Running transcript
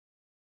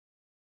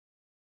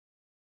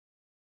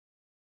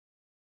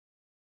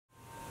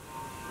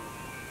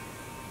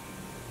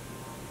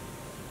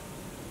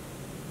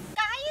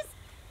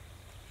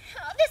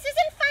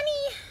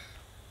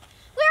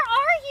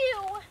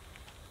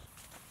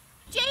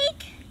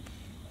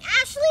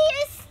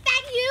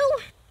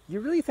You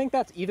really think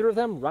that's either of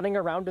them running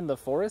around in the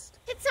forest?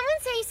 Did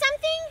someone say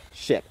something?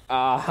 Shit,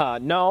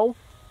 no.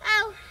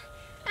 Oh,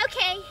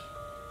 okay.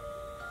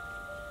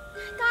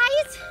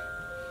 Guys,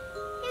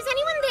 is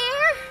anyone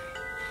there?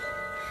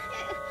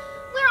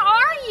 Where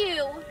are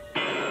you?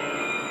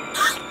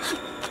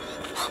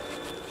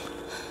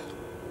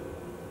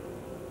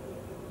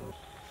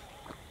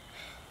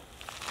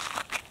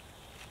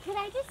 Did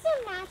I just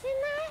imagine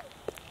that?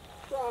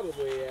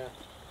 Probably, yeah.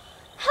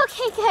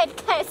 Okay, good,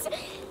 'cause...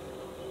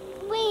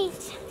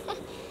 Wait.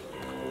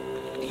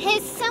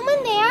 Is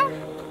someone there?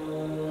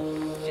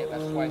 Shit,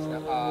 that's twice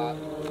now.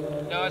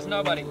 No, it's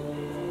nobody.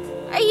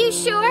 Are you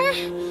sure?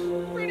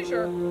 Pretty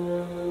sure.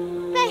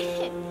 But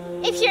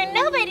if you're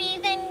nobody,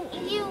 then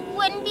you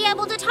wouldn't be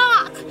able to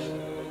talk.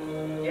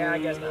 Yeah, I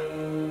guess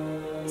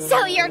not.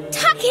 So you're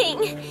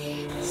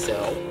talking.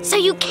 So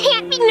you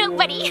can't be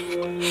nobody.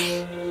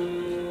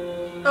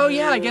 Oh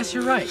yeah, I guess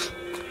you're right.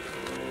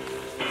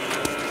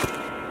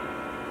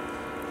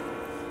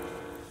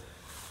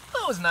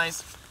 That was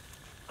nice.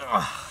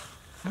 Ugh.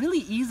 Really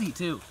easy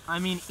too. I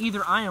mean,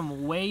 either I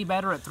am way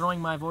better at throwing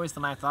my voice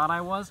than I thought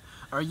I was,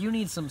 or you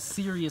need some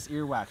serious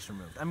earwax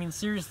removed. I mean,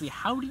 seriously,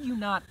 how do you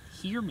not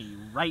hear me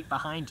right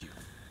behind you?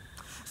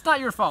 It's not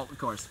your fault, of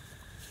course.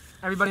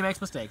 Everybody makes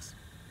mistakes.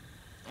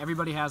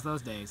 Everybody has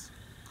those days.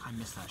 I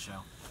miss that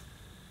show.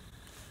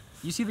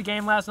 You see the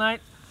game last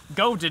night?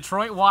 Go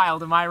Detroit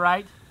Wild, am I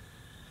right?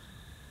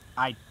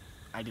 I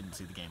didn't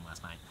see the game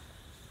last night.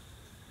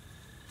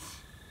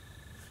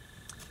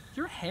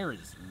 Your hair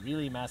is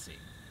really messy.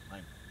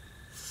 Like,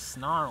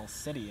 Snarl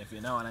City, if you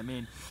know what I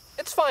mean.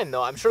 It's fine,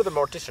 though. I'm sure the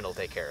mortician will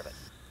take care of it.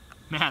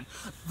 Man,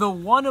 the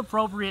one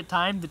appropriate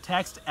time to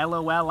text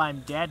LOL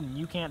I'm dead and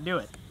you can't do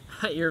it.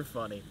 You're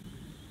funny.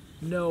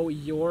 No,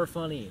 you're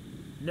funny.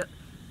 No,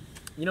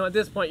 you know, at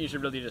this point, you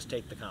should really just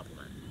take the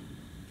compliment.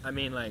 I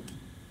mean, like,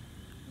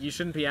 you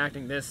shouldn't be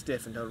acting this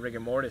stiff until rigor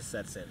mortis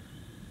sets in.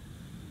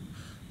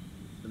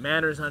 The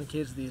manners on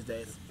kids these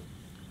days.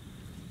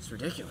 It's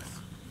ridiculous.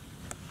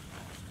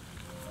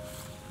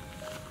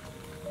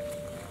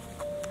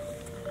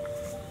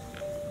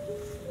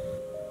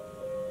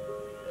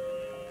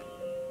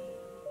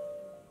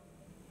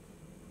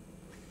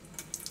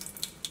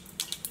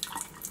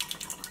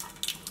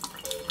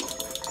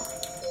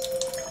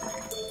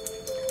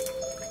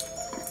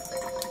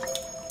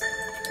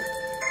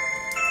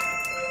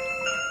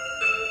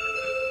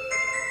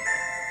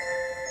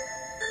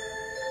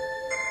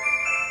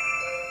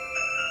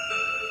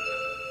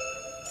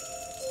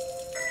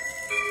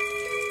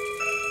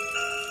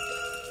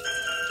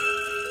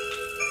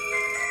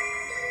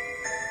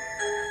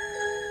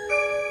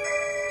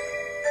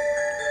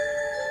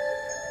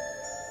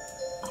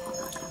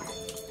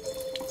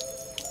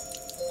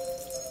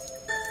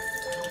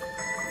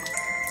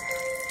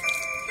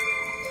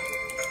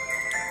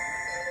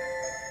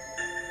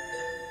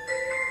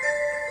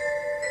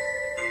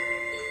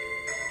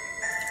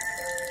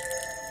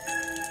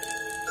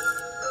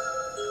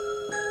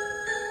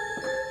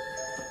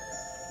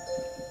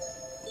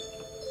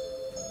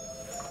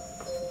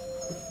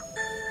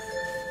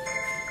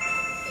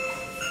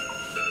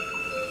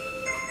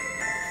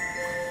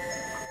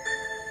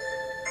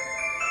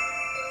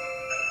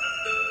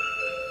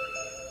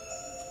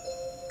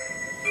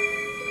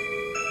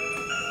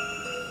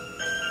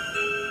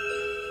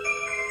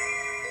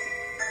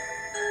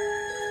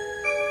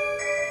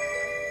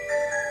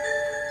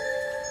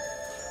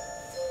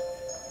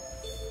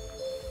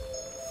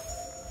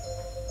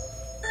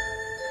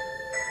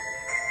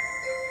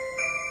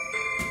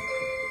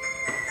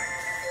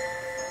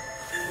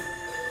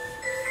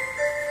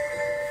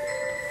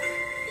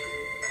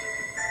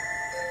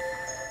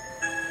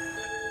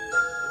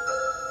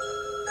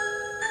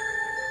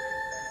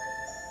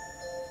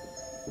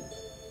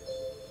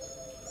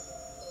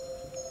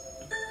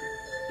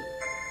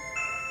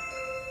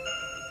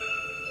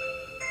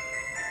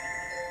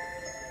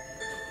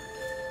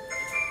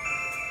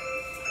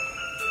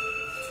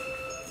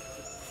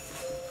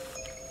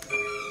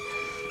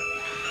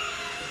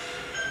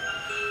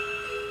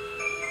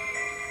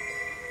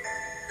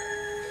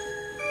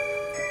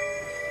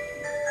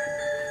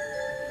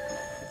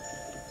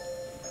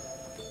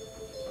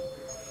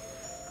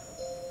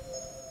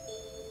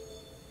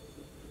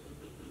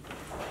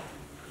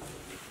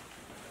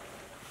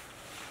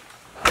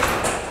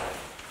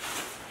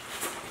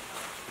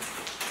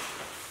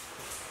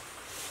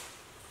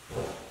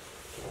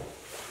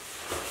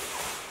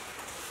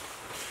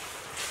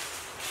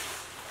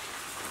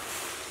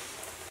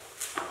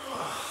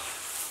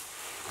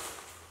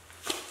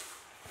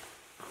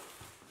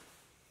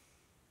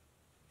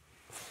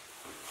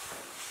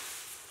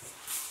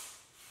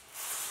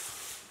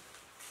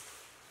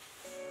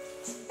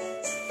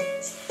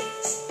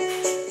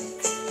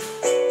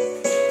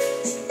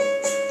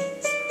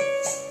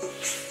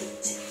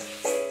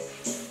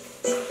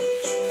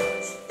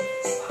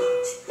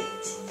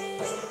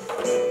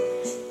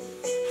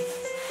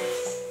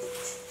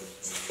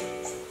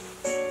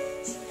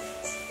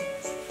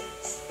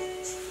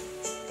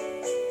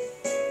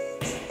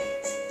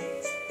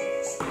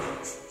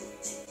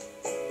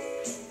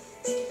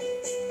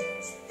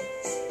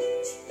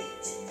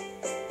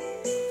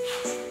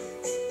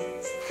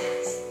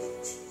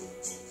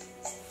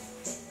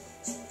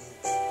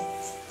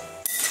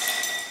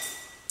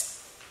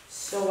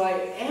 So I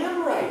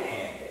am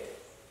right-handed.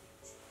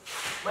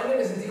 My name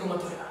is Indigo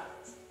Montoya.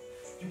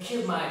 You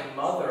killed my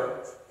mother.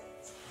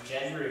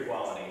 Gender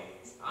equality.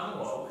 I'm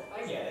woke.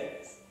 I get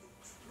it.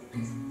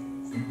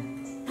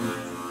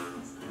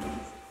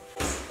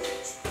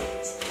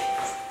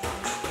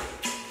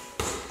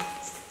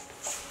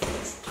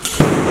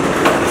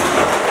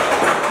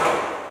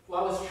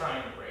 Well, I was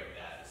trying to break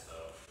that, so.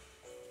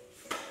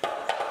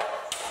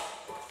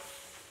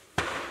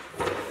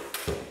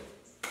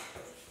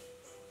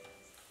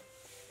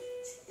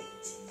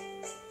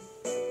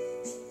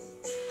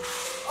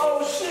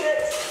 Oh shit!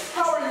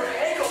 How are your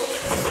ankles?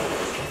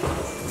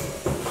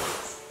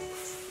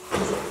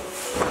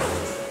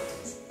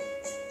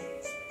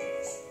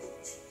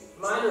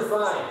 Mine are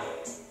fine.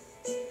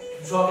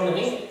 You talking to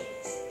me?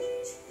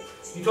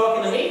 You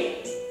talking to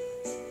me?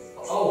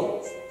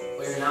 Oh,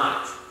 well you're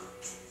not.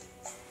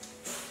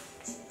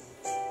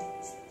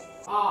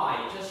 Oh,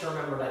 I just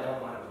remembered I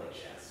don't want to play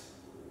chess.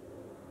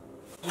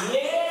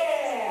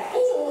 Yeah!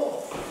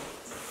 Ooh!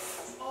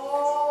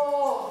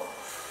 Oh!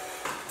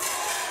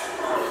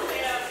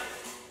 Man,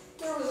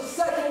 there was a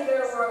second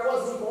there where I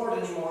wasn't bored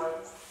anymore.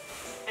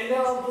 And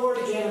now I'm bored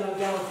again and I'm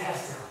down with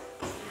test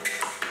now.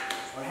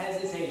 Or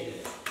hesitation.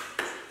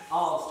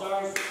 All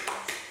start,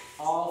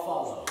 all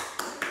follow.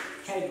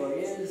 Category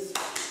is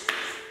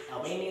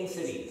Albanian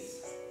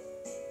cities.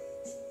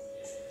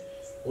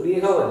 What do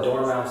you call a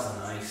dormouse on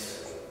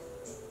ice?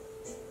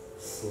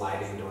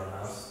 Sliding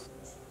dormouse.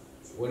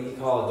 What do you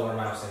call a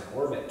dormouse in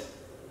orbit?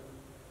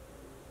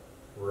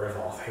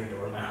 Revolving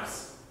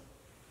dormouse.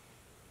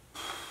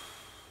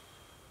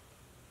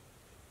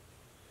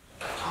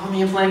 Call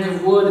me a plank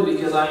of wood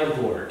because I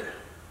am bored.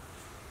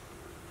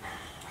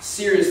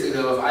 Seriously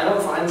though, if I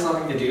don't find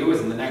something to do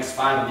within the next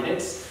 5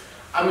 minutes,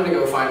 I'm gonna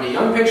go find a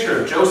young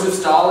picture of Joseph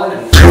Stalin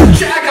and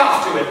jack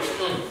off to it!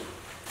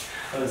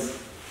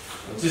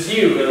 It's just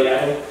you,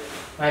 really.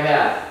 My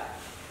bad.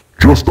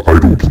 Just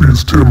idle,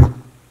 please, Tim.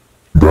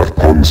 That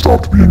pun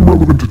stopped being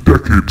relevant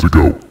decades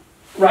ago.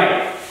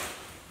 Right.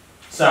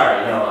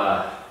 Sorry,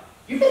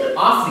 you've been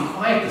awfully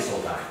quiet this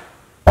whole time.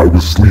 I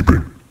was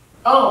sleeping.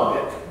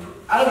 Oh,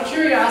 out of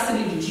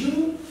curiosity, did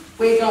you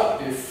wake up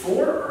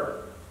before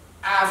or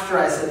after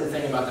I said the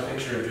thing about the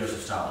picture of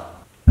Joseph Stalin?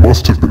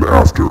 Must have been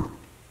after.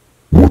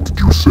 What did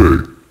you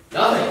say?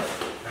 Nothing.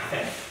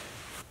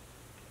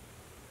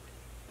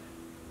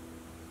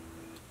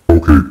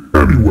 Okay,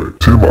 anyway,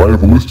 Tim, I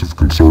have a list of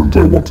concerns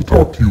I want to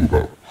talk to you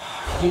about.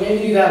 Can you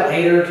maybe do that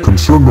later?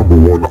 Concern number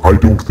one, I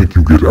don't think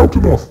you get out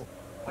enough.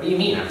 What do you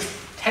mean?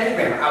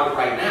 Technically I'm out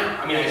right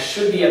now. I mean, I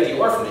should be at the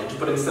orphanage,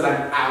 but instead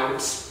I'm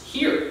out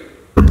here.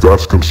 And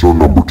that's concern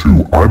number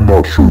two. I'm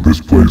not sure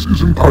this place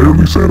is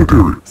entirely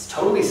sanitary. It's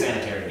totally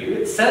sanitary, dude.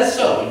 It says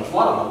so in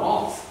blood on the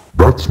walls.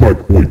 That's my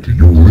point.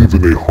 You live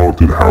in a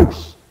haunted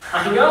house.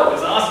 I know,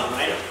 it's awesome,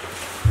 right?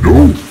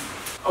 No.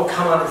 Oh,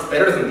 come on, it's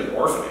better than the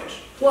orphanage.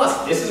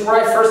 Plus, this is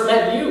where I first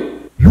met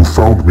you. You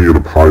found me in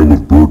a pile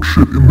of bird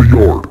shit in the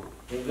yard.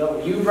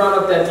 You brought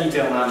up that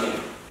detail, not me.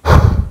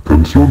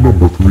 Concern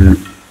number three,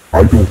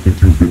 I don't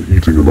think you've been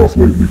eating enough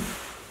lately.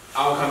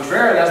 Au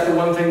contraire, that's the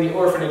one thing the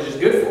orphanage is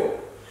good for.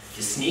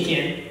 Just sneak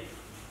in,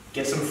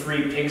 get some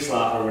free pig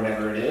slop or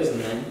whatever it is,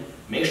 and then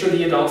make sure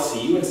the adults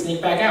see you and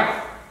sneak back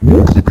out.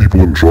 Won't the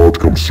people in charge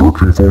come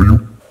searching for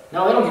you?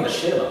 No, they don't give a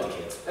shit about the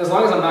kids. As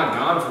long as I'm not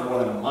gone for more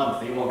than a month,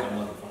 they won't come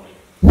looking for me.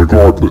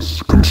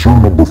 Regardless,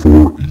 concern number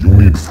four, you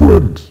need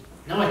friends.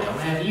 No, I don't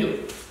have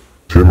you.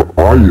 Tim,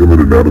 I am an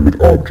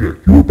inanimate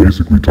object. You are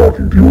basically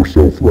talking to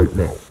yourself right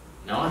now.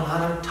 No, I'm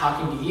not. I'm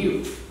talking to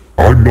you.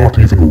 I'm not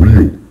even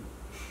real.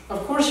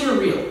 Of course you're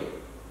real.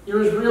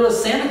 You're as real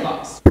as Santa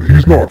Claus. But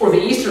he's not. Or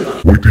the Easter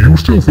Bunny. Wait, do you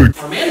still think...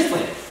 Or Man's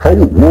Planet. How...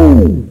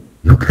 Whoa!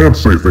 You can't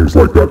say things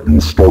like that.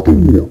 You'll start a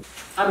war.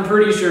 I'm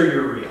pretty sure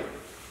you're real.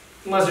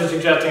 Unless you're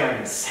suggesting I'm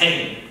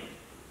insane.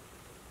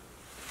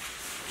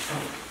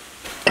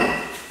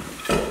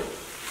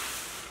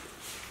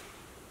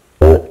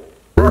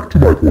 Back to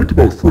my point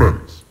about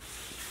friends.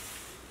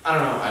 I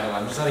don't know,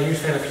 I'm just not a huge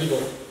fan of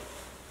people.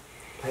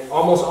 Like,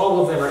 almost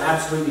all of them are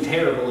absolutely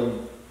terrible,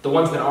 and the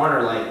ones that aren't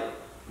are like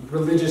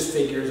religious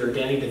figures or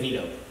Danny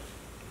DeVito.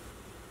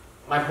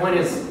 My point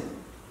is,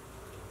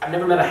 I've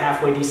never met a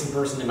halfway decent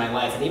person in my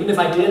life, and even if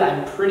I did,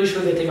 I'm pretty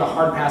sure they'd take a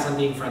hard pass on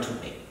being friends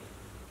with me.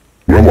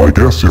 Well, I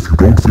guess if you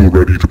don't feel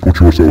ready to put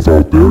yourself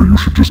out there, you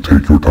should just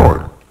take your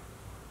time.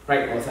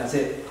 Right, well if that's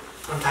it,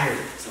 I'm tired,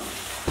 so.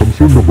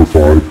 Concern number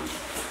five,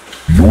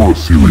 you're a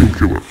serial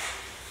killer.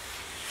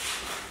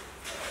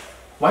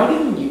 Why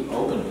didn't you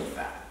open with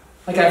that?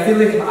 Like, I feel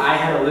like if I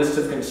had a list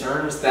of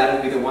concerns, that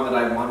would be the one that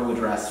I'd want to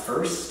address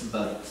first,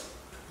 but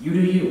you do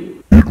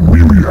you. It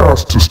really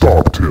has to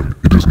stop, Tim.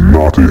 It is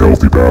not a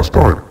healthy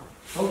pastime.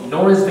 Well,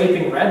 nor is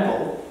vaping Red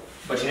Bull,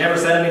 but you never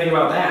said anything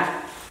about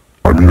that.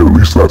 I mean, at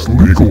least that's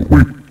legal.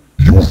 Wait,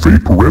 you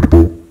vape Red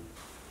Bull?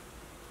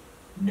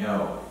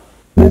 No.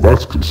 Well,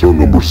 that's concern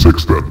number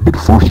 6 then, but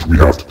first we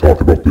have to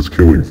talk about this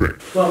killing thing.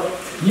 Well,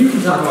 you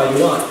can talk all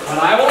you want, but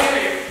I won't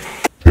hear you.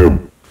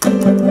 Tim.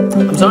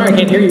 I'm sorry, I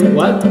can't hear you.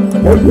 What?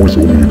 My voice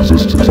only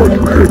exists inside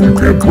your head. You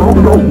can't drown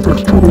it out with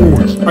external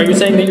noise. Are you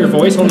saying that your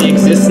voice only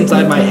exists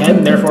inside my head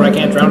and therefore I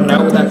can't drown it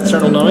out with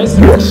external noise?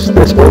 Yes,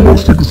 that's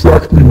almost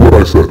exactly what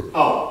I said.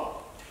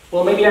 Oh.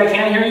 Well, maybe I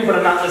can hear you, but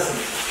I'm not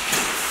listening.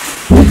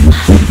 Well, you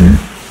should be.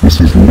 This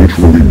is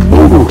literally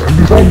murder and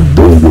is on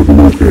no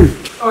level okay.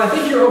 Oh, I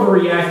think you're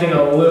overreacting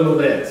a little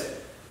bit.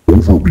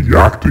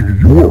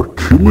 Overreacting? You are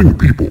killing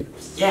people.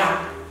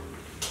 Yeah.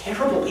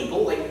 Terrible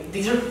people. Like,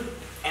 these are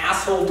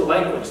asshole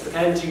delinquents, the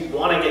kinds you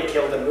want to get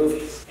killed in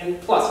movies.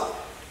 And plus,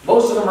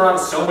 most of them are on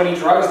so many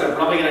drugs they're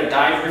probably going to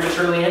die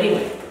prematurely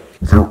anyway.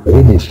 They're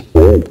almost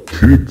all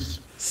kids.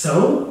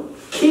 So?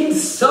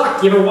 Kids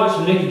suck. You ever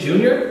watch Nick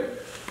Jr.?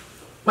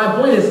 My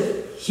point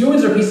is,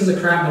 humans are pieces of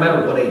crap no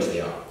matter what age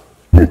they are.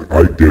 Look,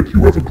 I get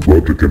you have a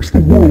grudge against the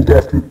world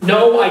after...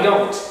 No, I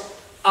don't.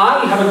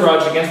 I have a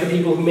grudge against the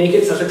people who make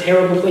it such a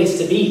terrible place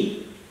to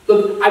be.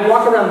 Look, I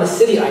walk around the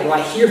city,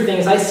 I hear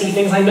things, I see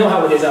things, I know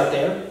how it is out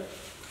there.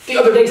 The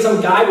other day,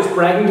 some guy was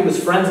bragging to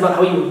his friends about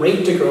how he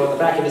raped a girl in the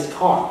back of his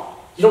car.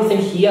 You don't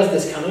think he has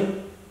this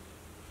coming?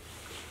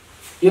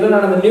 The other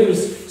night on the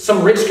news,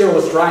 some rich girl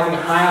was driving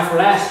high off her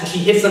ass and she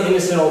hit some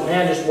innocent old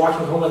man just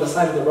walking home on the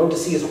side of the road to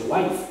see his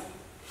wife.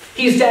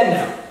 He's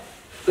dead now,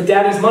 but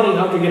daddy's money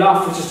helped her get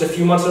off with just a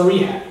few months of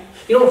rehab.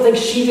 You don't think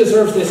she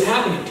deserves this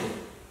happening to her?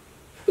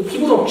 But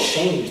people don't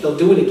change, they'll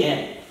do it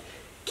again.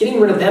 Getting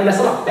rid of them, that's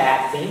not a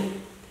bad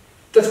thing.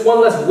 That's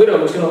one less widow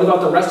who's going to live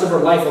out the rest of her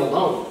life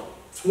alone.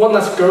 It's one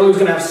less girl who's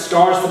going to have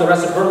scars for the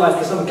rest of her life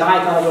because some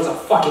guy thought it was a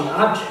fucking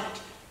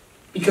object.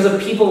 Because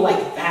of people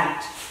like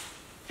that.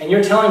 And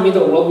you're telling me the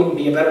world wouldn't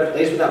be a better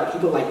place without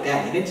people like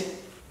that in it?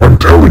 I'm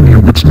telling you,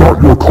 it's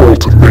not your call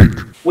to make.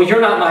 Well,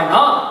 you're not my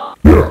mom.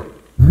 Yeah,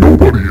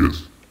 nobody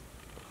is.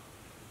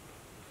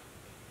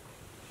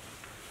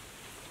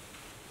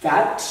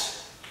 That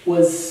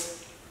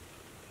was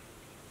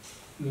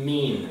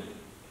mean.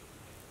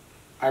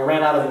 I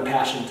ran out of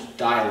impassioned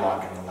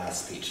dialogue in the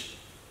last speech.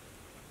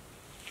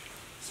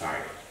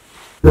 Sorry.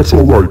 That's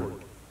alright.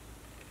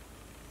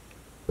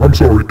 I'm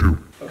sorry too.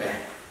 Okay,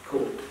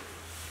 cool.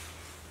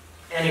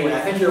 Anyway,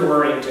 I think you're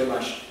worrying too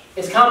much.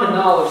 It's common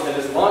knowledge that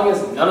as long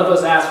as none of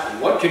us ask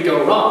what could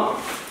go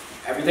wrong,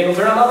 everything will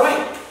turn out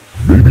alright.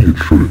 Maybe it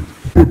shouldn't,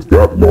 but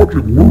that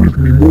logic worries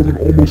me more than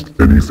almost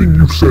anything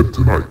you've said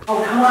tonight.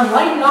 Oh, come on,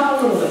 lighten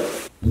up a little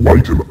bit.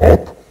 Lighten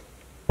up?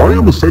 I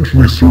am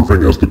essentially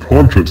serving as the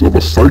conscience of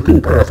a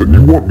psychopath and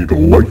you want me to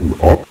lighten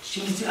up?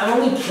 Jeez, dude,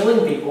 I'm only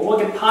killing people.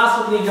 What could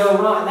possibly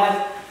go wrong?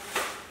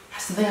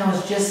 That's the thing I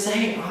was just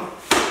saying.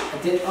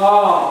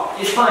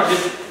 It's fine.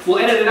 We'll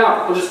edit it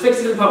out. We'll just fix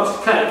it in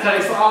post. Cut it.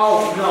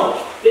 Oh, no.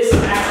 This is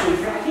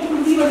actually... I can't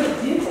believe I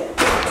just did that.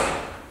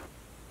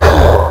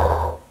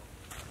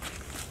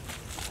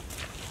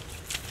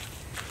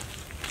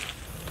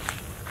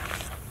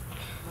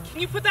 Can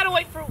you put that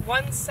away for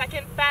 1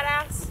 second, fat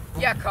ass?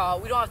 Yeah, Carl,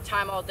 we don't have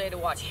time all day to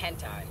watch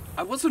hentai.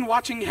 I wasn't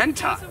watching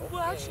hentai.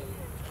 Watching.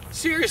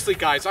 Seriously,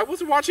 guys, I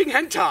wasn't watching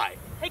hentai.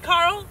 Hey,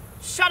 Carl,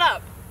 shut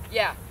up.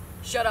 Yeah,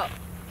 shut up,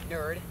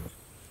 nerd.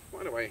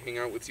 Why do I hang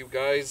out with you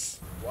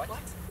guys? What?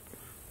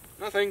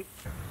 Nothing.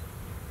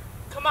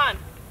 Come on.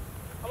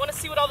 I want to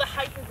see what all the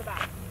hype is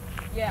about.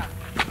 Yeah.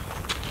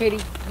 Katie,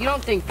 you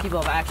don't think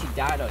people have actually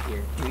died out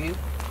here, do you?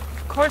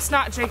 Of course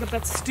not, Jacob.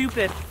 That's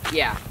stupid.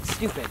 Yeah,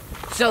 stupid.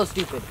 So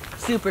stupid.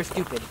 Super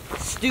stupid.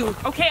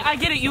 Okay, I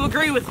get it. You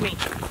agree with me.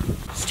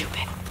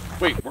 Stupid.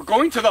 Wait, we're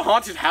going to the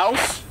haunted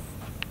house?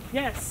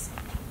 Yes.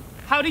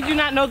 How did you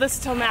not know this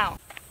till now?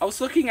 I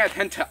was looking at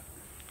hentai.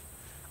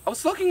 I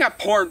was looking at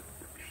porn.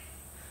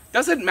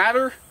 Doesn't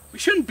matter. We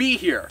shouldn't be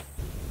here.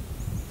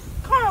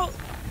 Carl,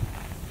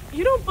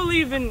 you don't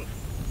believe in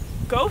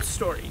ghost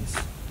stories,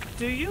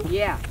 do you?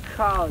 Yeah,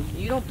 Carl,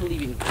 you don't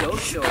believe in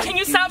ghost stories. Can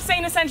you stop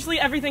saying essentially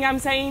everything I'm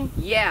saying?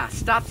 Yeah,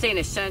 stop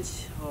saying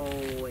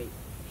Oh, wait.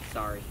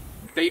 Sorry.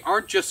 They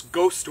aren't just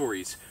ghost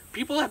stories.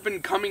 People have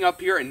been coming up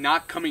here and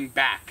not coming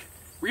back.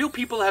 Real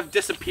people have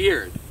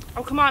disappeared.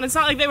 Oh, come on. It's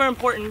not like they were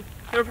important.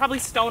 They were probably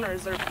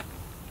stoners or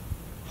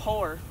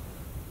poor.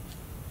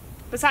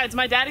 Besides,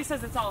 my daddy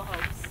says it's all a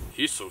hoax.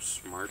 He's so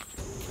smart.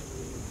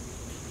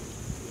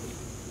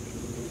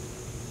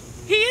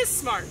 He is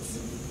smart.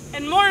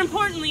 And more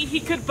importantly, he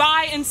could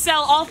buy and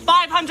sell all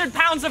 500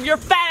 pounds of your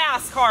fat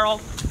ass,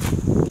 Carl.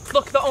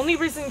 Look, the only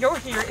reason you're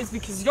here is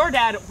because your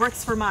dad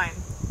works for mine.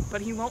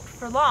 But he won't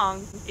for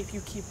long if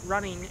you keep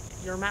running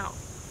your mouth.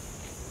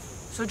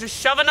 So just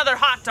shove another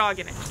hot dog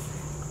in it.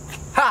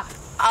 Ha!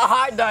 A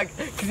hot dog,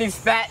 because he's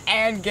fat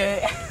and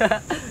gay.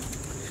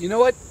 You know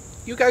what?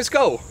 You guys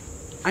go.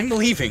 I'm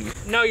leaving.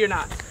 No, you're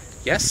not.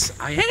 Yes,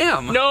 I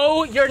am.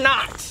 No, you're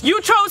not.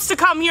 You chose to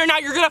come here, now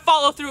you're gonna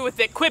follow through with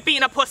it. Quit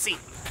being a pussy.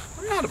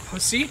 I'm not a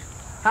pussy.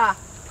 Ha!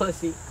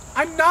 Pussy.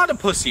 I'm not a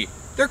pussy.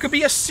 There could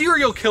be a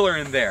serial killer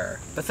in there.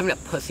 That's something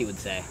a pussy would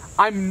say.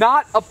 I'm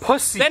not a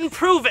pussy. Then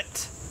prove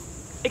it.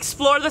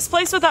 Explore this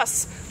place with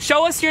us.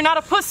 Show us you're not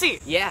a pussy.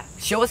 Yeah,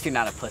 show us you're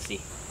not a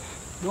pussy.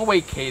 No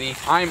way, Katie.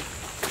 I'm...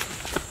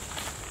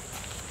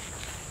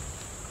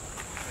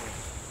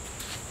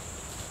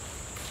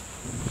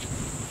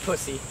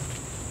 Pussy.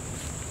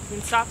 You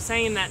can stop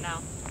saying that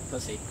now.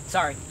 Pussy.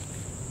 Sorry.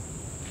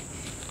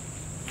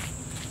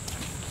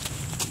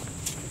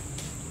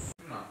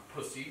 I'm not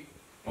pussy.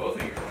 Both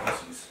of you are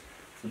pussies.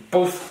 You're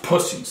both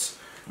pussies.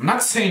 I'm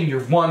not saying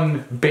you're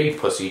one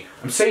babe pussy.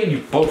 I'm saying you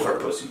both are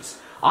pussies.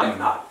 I'm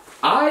not.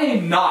 I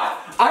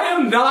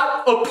am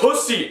not a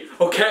pussy,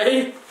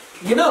 okay?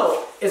 You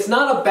know, it's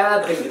not a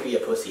bad thing to be a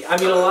pussy. I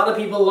mean, a lot of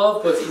people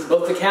love pussies,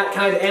 both the cat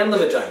kind and the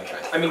vagina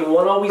kind. I mean,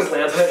 one always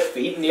lands on its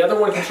feet, and the other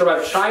one can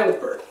survive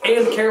childbirth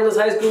and careless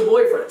high school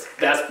boyfriends.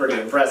 That's pretty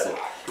impressive.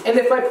 And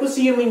if by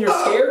pussy you mean you're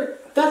scared,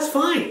 that's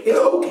fine. It's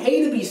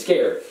okay to be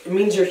scared. It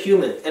means you're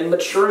human and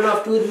mature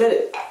enough to admit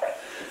it.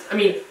 I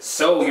mean,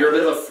 so you're a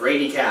bit of a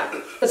fraidy cat.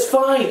 That's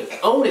fine.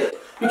 Own it.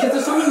 Because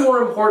there's something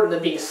more important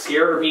than being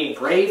scared or being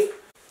brave.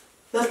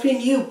 That's being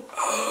you.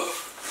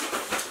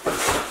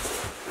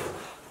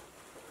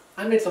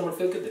 I made someone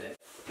feel good today.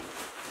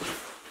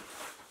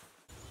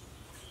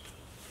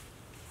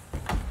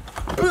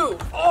 Boo!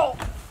 Oh!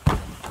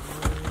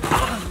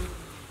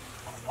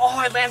 Oh,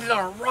 I landed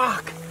on a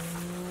rock.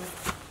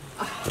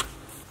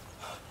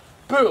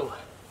 Boo!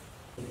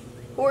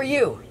 Who are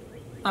you?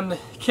 I'm the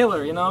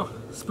killer, you know?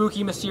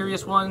 Spooky,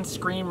 mysterious one,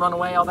 scream, run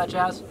away, all that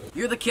jazz.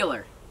 You're the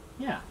killer.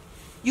 Yeah.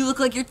 You look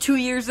like you're 2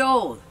 years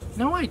old.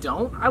 No, I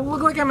don't. I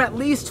look like I'm at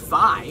least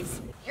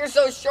 5. You're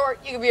so short,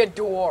 you could be a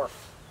dwarf.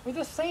 We're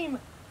the same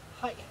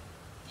height.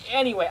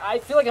 Anyway, I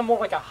feel like I'm more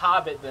like a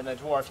hobbit than a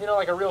dwarf. You know,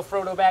 like a real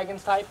Frodo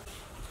Baggins type.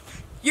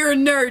 You're a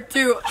nerd,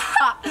 too.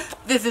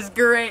 This is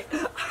great.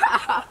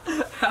 That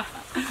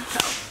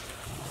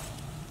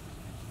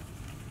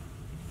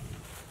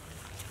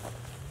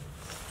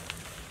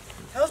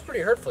was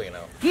pretty hurtful, you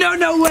know.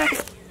 No way!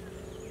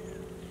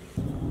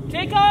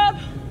 Jacob!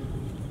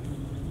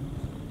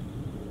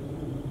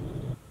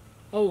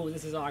 Oh,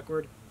 this is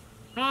awkward.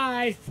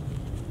 Hi!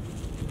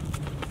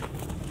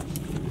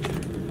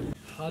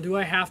 How do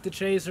I have to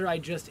chase her? I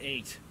just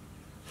ate.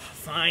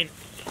 Fine.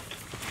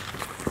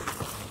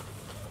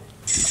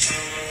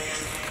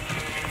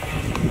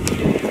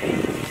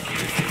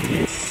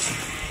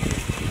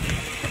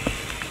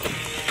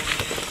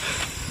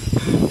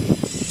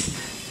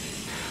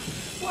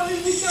 Why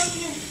did we come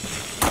here?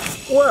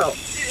 Well,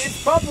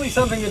 it's probably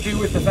something to do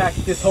with the fact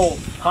that this whole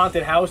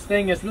haunted house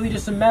thing is really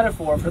just a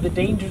metaphor for the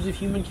dangers of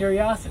human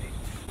curiosity.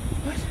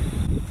 What?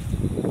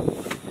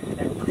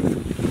 Never mind.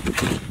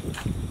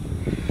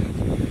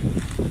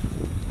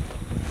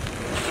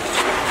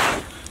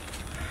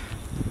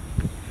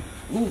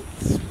 Ooh,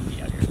 it's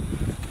spooky out here.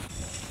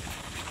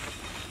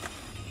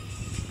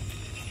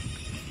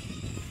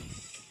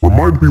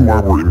 Remind me why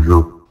we're in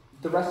here.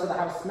 The rest of the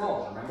house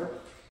smells, remember?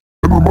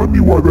 And remind me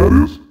why that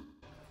is?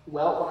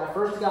 Well, when I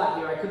first got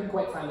here, I couldn't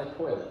quite find the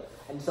toilet.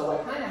 And so I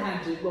kind of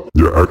had to... Well,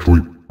 Yeah,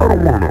 actually, I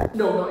don't want to know.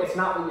 no, it's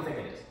not what you think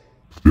it is.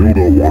 Still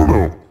don't want to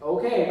know.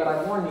 Okay, but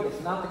I warn you,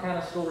 it's not the kind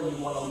of story you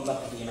want to leave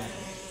up to the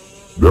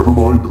imagination. Never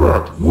mind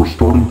that. We're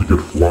starting to get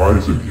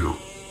flies in here.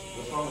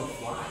 What's wrong with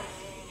flies?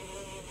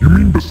 You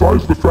mean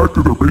besides the fact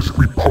that they're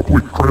basically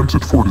public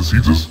transit for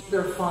diseases?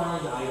 They're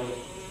fine, idle.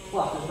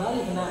 Plus, there's not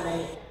even that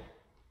many...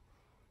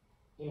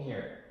 in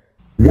here.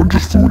 One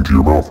just flew into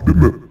your mouth,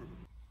 didn't it?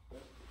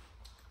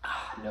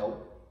 No.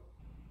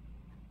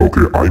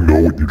 Okay, I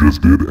know what you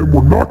just did, and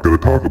we're not going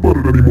to talk about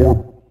it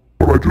anymore.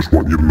 But I just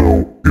want you to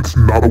know, it's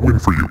not a win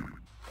for you.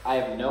 I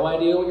have no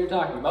idea what you're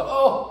talking about.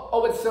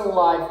 Oh, it's still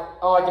alive.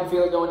 Oh, I can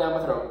feel it going down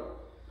my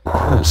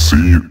throat.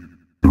 See?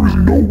 There is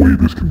no way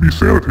this can be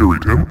sanitary,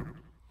 Tim.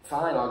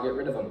 Fine, I'll get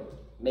rid of them.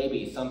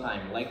 Maybe,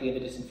 sometime. Likely in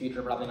the distant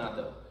future, probably not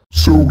though.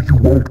 So you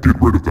won't get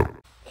rid of them.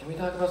 Can we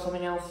talk about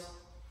something else?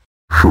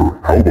 Sure,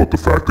 how about the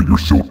fact that you're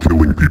still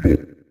killing people?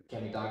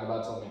 Can we talk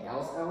about something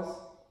else?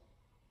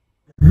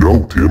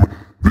 No, Tim.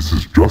 This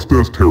is just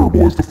as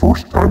terrible as the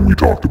first time we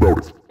talked about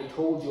it. I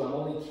told you I'm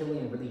only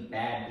killing really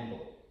bad people.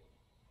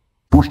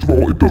 First of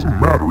all, it doesn't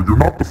matter. You're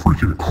not the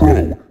freaking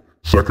crow.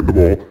 Second of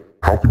all,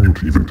 how can you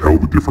even tell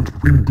the difference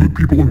between good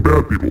people and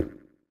bad people?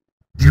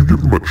 Do you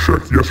give them a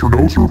check yes or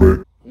no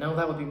survey? No,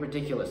 that would be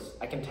ridiculous.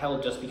 I can tell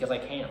just because I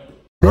can.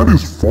 That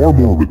is far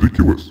more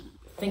ridiculous.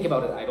 Think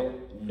about it, Idol.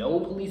 No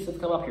police have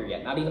come up here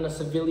yet, not even a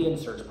civilian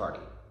search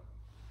party.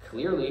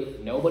 Clearly,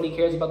 nobody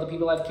cares about the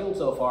people I've killed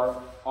so far.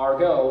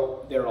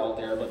 Ergo, they're all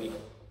terrible people.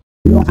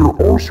 Or there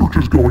are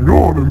searches going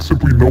on and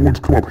simply no one's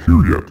come up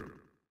here yet.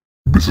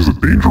 This is a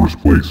dangerous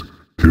place.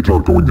 Kids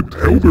aren't going to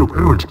tell their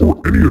parents or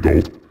any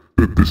adult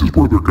that this is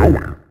where they're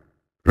going.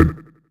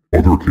 And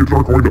other kids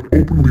aren't going to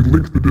openly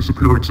link the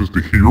disappearances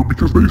to here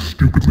because they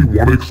stupidly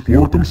want to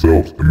explore it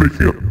themselves, and they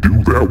can't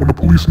do that when a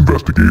police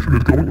investigation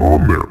is going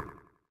on there.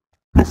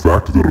 The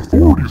fact that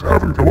authorities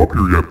haven't come up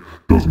here yet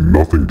does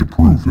nothing to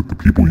prove that the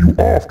people you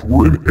offed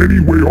were in any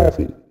way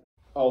awful.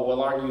 Oh,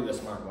 well, aren't you the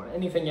smart one?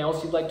 Anything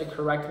else you'd like to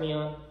correct me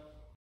on?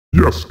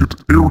 Yes, it's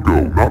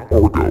Ergo, not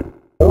Argo.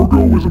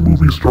 Argo is a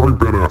movie starring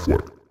Ben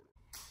Affleck.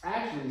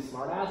 Actually,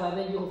 smartass, I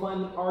think you'll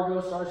find that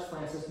Argo stars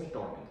Frances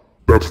McDormand.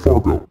 That's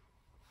Fargo.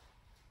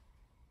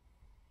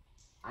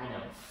 I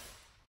know.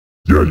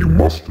 Yeah, you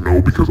must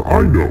know because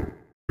I know.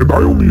 And I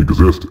only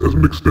exist as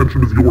an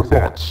extension of your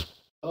thoughts.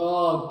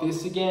 Oh,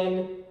 this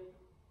again?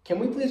 Can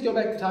we please go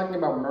back to talking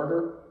about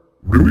murder?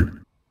 Really?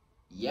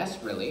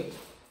 Yes, really.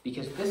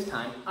 Because this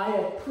time, I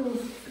have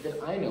proof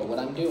that I know what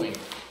I'm doing.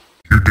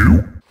 You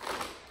do?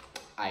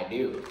 I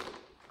do.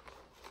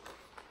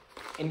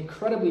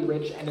 Incredibly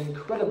rich and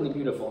incredibly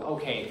beautiful.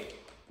 Okay,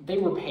 they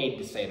were paid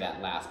to say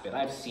that last bit.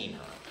 I've seen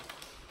her.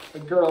 The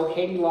girl,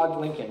 Katie Log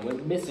Lincoln,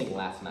 went missing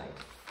last night.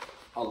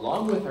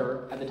 Along with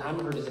her, at the time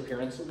of her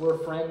disappearance, were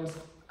friends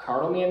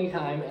Carl Manny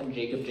Time and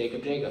Jacob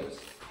Jacobs.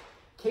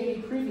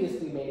 Katie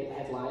previously made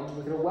headlines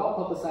with her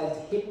well-publicized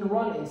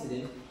hit-and-run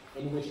incident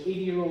in which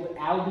 80-year-old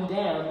Al B.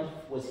 Damned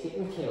was hit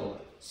and killed.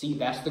 See,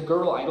 that's the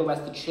girl idol,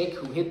 that's the chick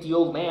who hit the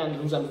old man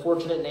whose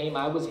unfortunate name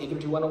I was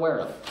hitherto unaware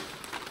of.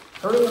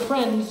 Her and her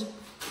friends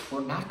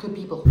were not good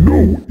people.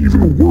 No,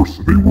 even worse,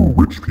 they were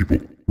rich people.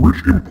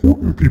 Rich,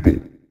 important people.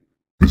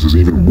 This is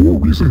even more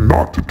reason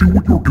not to do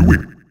what you're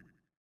doing.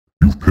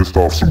 You've pissed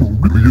off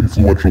some really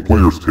influential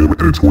players, Tim,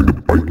 and it's going to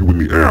bite you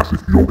in the ass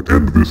if you don't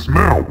end this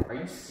now. Are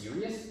you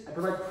serious? I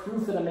provide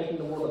proof that I'm making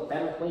the world a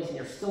better place and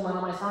you're still not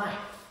on my side.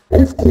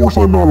 Of course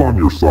I'm not on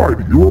your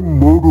side. You're a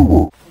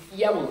murderer.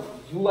 Yeah, well,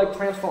 you like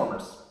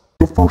Transformers.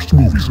 The first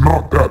movie's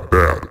not that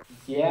bad.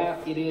 Yeah,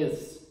 it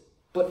is.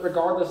 But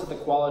regardless of the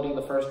quality of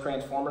the first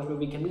Transformers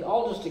movie, can we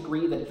all just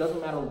agree that it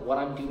doesn't matter what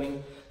I'm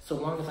doing, so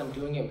long as I'm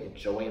doing it with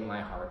joy in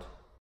my heart?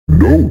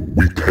 No,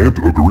 we can't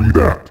agree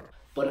that.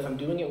 But if I'm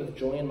doing it with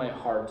joy in my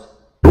heart,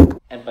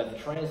 Nope. and by the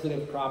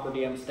transitive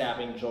property I'm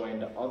stabbing joy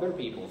into other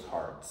people's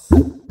hearts...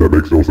 Nope, that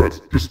makes no sense.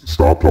 Just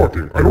stop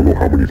talking. I don't know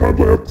how many times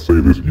I have to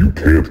say this. You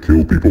can't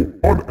kill people.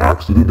 On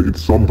accident,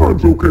 it's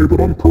sometimes okay, but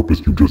on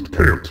purpose, you just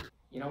can't.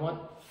 You know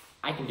what?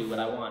 I can do what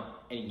I want.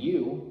 And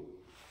you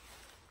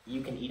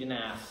can eat an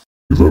ass.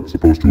 Is that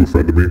supposed to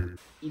offend me?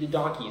 Eat a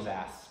donkey's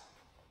ass.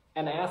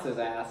 An ass's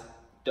ass.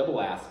 Double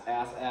ass.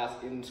 Ass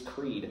ins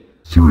creed.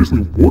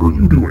 Seriously, what are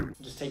you doing?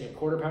 Just take a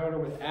quarter pounder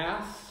with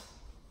ass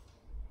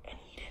and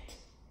eat it.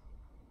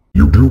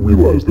 You do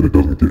realize that it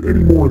doesn't get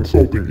any more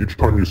insulting each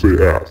time you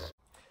say ass.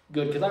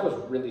 Good, because I was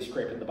really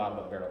scraping the bottom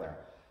of the barrel there.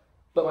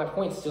 But my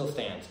point still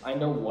stands. I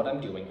know what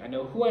I'm doing, I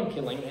know who I'm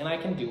killing, and I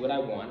can do what I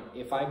want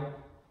if I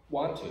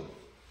want to.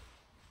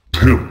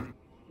 Tim!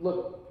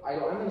 Look, I'm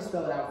going to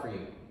spell it out for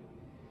you.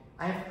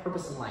 I have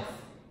purpose in life.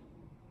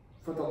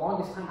 For the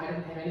longest time, I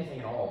didn't have anything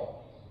at all.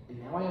 And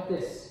now I have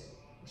this.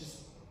 Just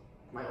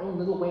my own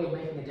little way of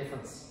making a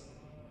difference.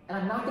 And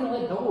I'm not going to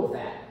let go of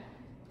that.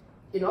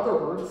 In other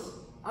words,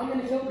 I'm going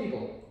to kill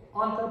people.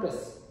 On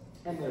purpose.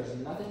 And there's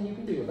nothing you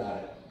can do about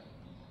it.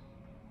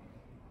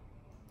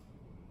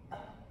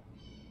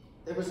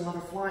 There was another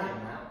fly in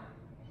that.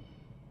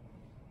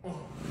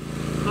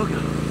 Oh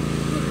god.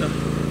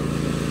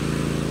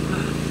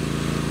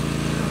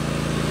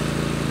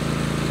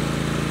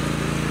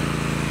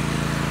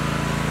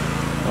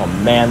 Oh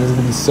man, this is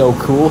gonna be so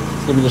cool.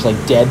 It's gonna be just like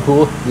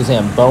Deadpool. You say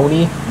I'm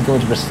bony, he's going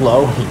super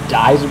slow, he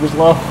dies super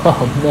slow.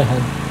 Oh man,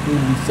 this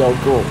is gonna be so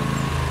cool.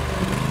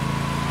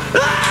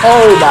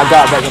 Oh my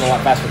god, that went a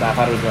lot faster than I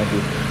thought it was going to.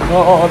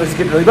 Oh, this is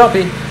getting really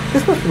bumpy.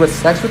 This must be what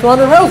sex with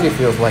Ronda Rousey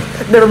feels like.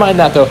 Never mind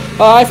that though.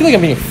 I feel like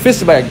I'm being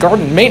fisted by a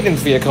garden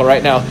maintenance vehicle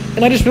right now.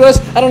 And I just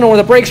realized I don't know where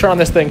the brakes are on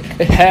this thing.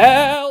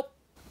 Help!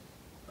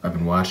 I've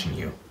been watching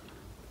you.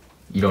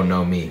 You don't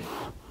know me,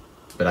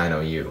 but I know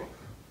you.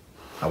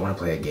 I want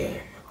to play a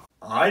game.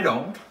 I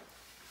don't.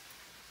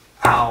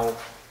 Ow.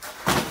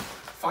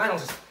 Fine, I'll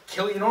just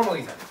kill you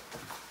normally then.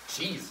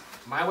 Jeez,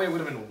 my way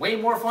would have been way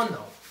more fun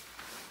though.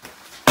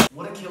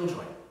 What a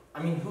killjoy.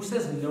 I mean, who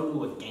says no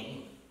to a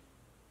game?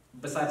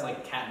 Besides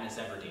like Katniss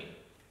Everdeen.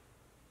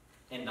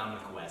 And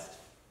Dominic West.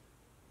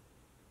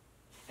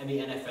 And the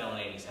NFL in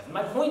 '87.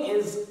 My point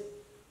is,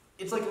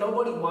 it's like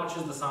nobody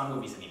watches the Saw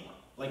movies anymore.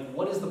 Like,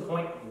 what is the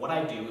point of what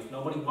I do if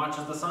nobody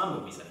watches the Saw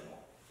movies anymore?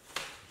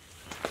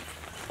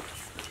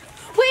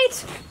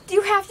 Wait! Do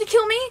you have to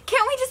kill me?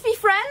 Can't we just be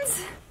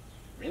friends?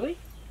 Really?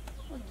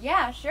 Well,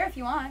 yeah, sure, if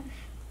you want.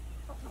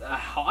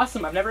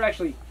 Awesome. I've never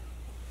actually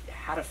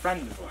had a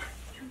friend before.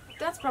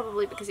 That's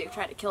probably because you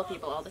try to kill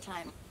people all the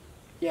time.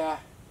 Yeah.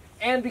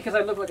 And because I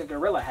look like a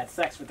gorilla had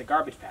sex with the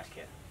Garbage Patch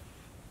Kid.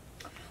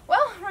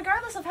 Well,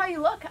 regardless of how you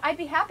look, I'd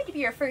be happy to be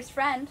your first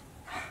friend.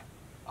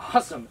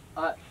 Awesome.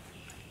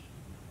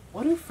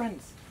 What do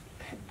friends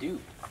do?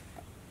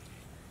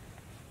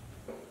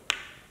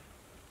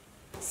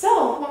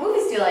 So, what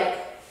movies do you like?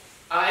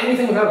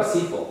 Anything without a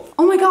sequel.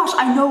 Oh my gosh,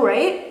 I know,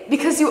 right?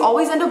 Because you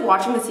always end up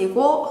watching the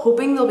sequel,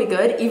 hoping they'll be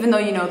good, even though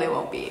you know they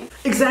won't be.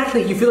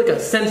 Exactly, you feel like a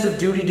sense of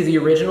duty to the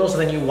original, so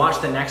then you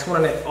watch the next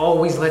one and it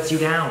always lets you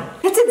down.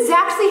 That's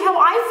exactly how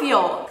I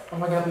feel. Oh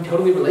my god, we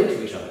totally relate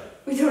to each other.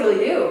 We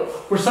totally do.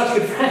 We're such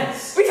good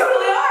friends. We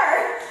totally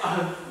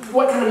are!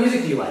 What kind of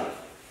music do you like?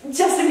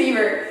 Justin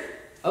Bieber.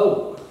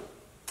 Oh.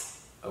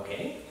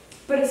 Okay.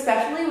 But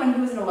especially when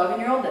he was an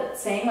 11-year-old that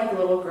sang like a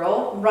little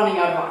girl running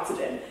out of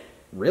oxygen.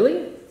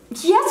 Really?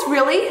 Yes,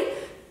 really.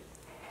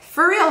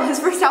 For real, his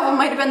first album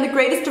might have been the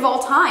greatest of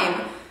all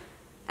time.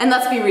 And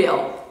let's be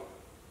real.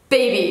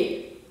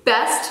 Baby,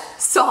 best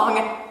song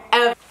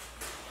ever.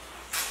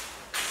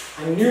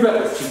 I knew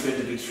that was too good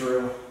to be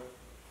true.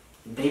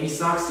 Baby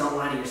socks, don't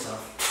lie to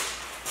yourself.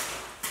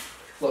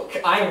 Look,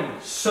 I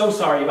am so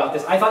sorry about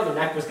this. I thought your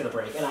neck was gonna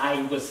break, and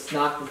I was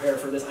not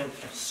prepared for this. I'm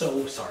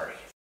so sorry.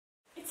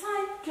 It's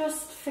fine.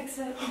 Just fix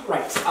it.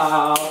 Right,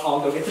 I'll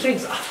go get the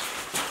chainsaw.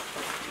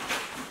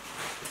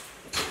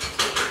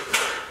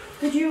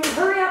 Could you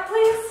hurry up,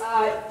 please?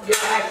 Yeah,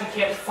 I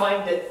actually can't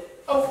find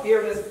it. Oh,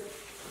 here it is.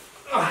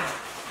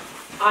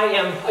 I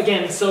am,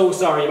 again, so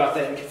sorry about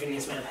that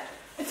inconvenience, man.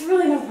 It's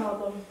really no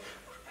problem.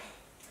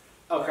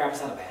 Oh crap,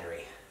 it's out of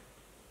battery.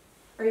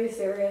 Are you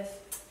serious?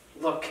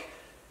 Look,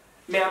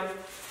 ma'am,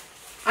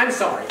 I'm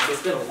sorry.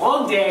 It's been a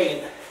long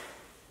day and...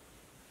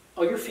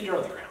 Oh, your feet are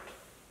on the ground.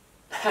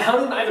 How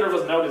did neither of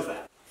us notice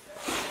that?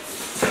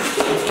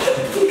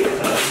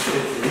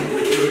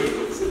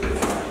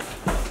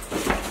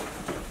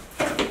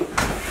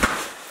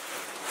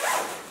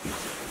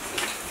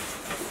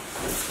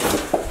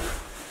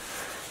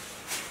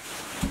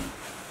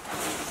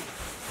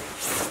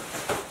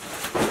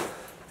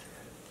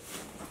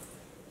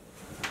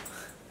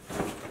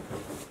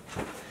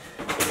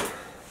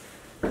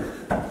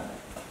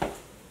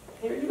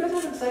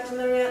 Sex in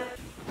there yet?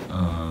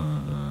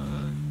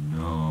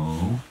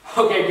 No.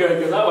 Okay, good,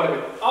 because that would have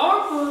been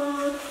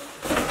awkward.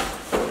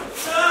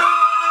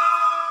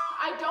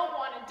 I don't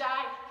want to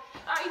die.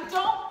 I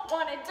don't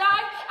want to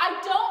die.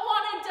 I don't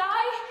want to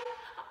die.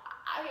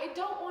 I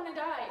don't want to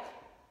die.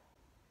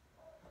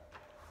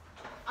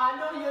 I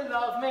know you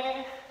love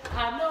me.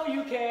 I know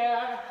you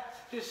care.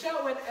 Just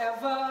shout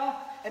whenever,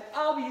 and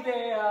I'll be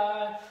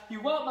there.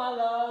 You want my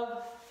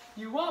love.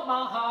 You want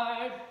my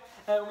heart.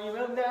 And we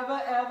will never,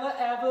 ever,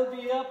 ever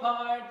be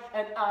apart.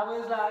 And I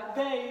was like,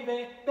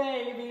 baby,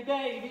 baby,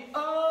 baby,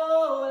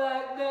 oh,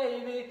 like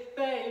baby,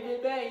 baby,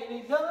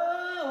 baby, no,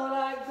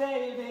 like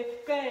baby,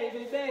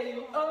 baby,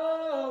 baby,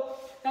 oh,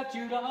 that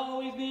you'd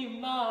always be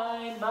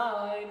mine,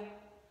 mine.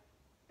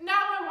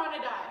 Now I want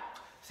to die.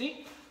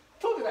 See?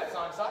 Told you that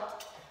song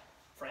sucked.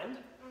 Friend?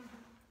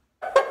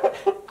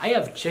 I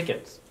have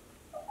chickens.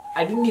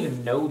 I didn't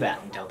even know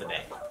that until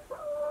today.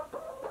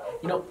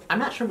 You know, I'm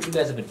not sure what you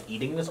guys have been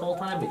eating this whole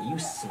time, but you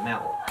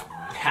smell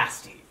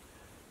nasty.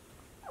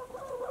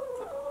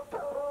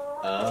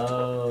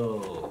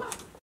 Oh.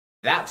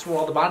 That's where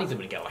all the bodies have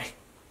been going.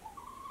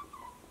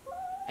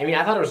 I mean,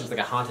 I thought it was just like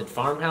a haunted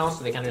farmhouse,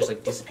 so they kind of just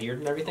like disappeared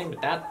and everything,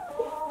 but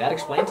that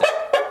explains it.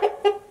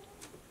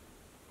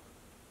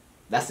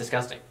 That's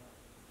disgusting.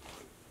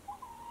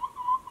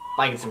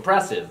 Like, it's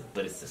impressive,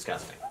 but it's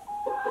disgusting.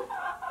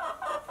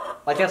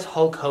 Like, that's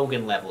Hulk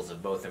Hogan levels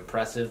of both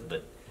impressive,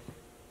 but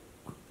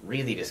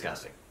really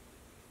disgusting.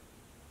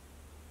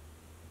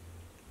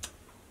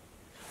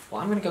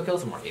 Well, I'm gonna go kill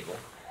some more people.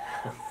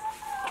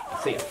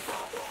 See ya.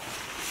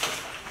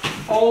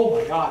 Oh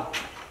my god.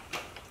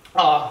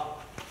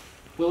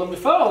 Willem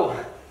Dafoe.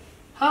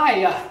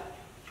 Hi, how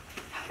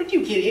did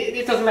you get it?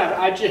 It doesn't matter.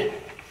 I'm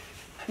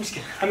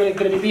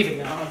gonna be leaving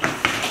now.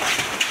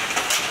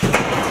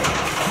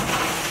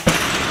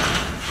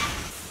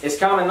 It's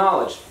common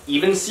knowledge.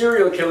 Even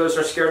serial killers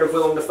are scared of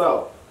Willem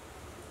Dafoe.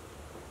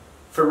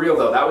 For real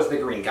though, that was the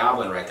Green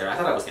Goblin right there. I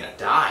thought I was gonna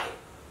die.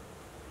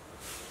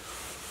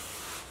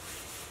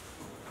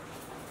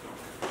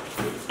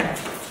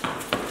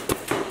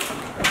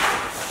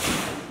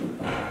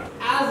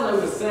 As I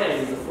was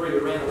saying before you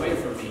ran away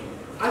from me,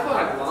 I thought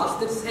I'd lost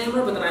this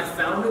hammer, but then I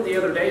found it the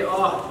other day.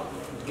 Oh,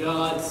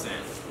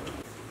 godsend.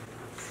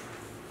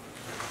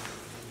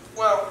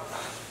 Well,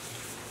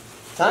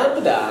 time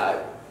to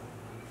die.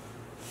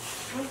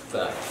 What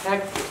the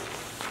heck?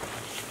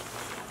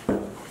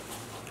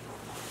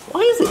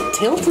 Why is it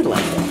tilted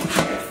like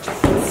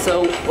that? It's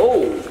so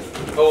old.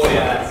 Oh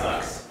yeah, that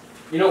sucks.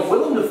 You know,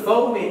 Willem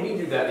Dafoe made me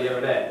do that the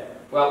other day.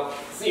 Well,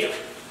 see ya.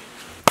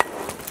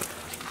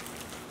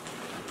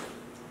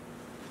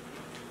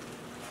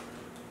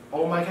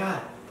 Oh my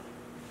god.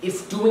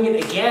 It's doing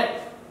it again.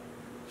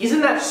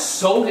 Isn't that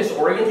so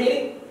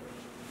disorientating?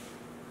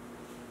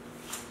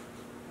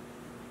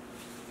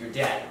 You're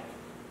dead.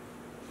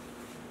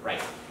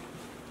 Right.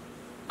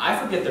 I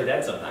forget they're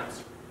dead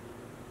sometimes.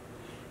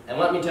 And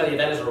let me tell you,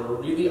 that is a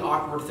really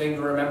awkward thing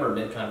to remember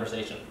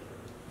mid-conversation.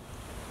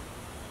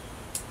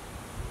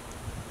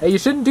 Hey, you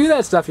shouldn't do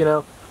that stuff, you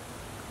know.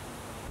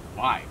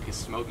 Why? Because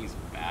smoking's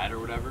bad or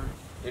whatever?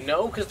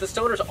 No, because the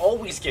stoners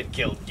always get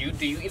killed, dude.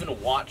 Do you even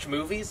watch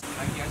movies?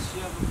 I guess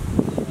you have a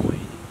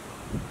point.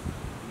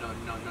 No.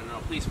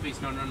 Please,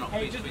 no. Hey,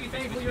 Please, just please, be please,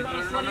 thankful please, you're not a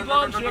no, slutty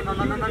blonde chick. You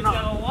did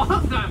that a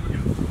long time ago.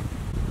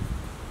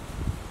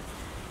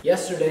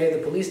 Yesterday, the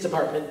police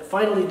department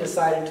finally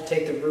decided to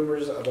take the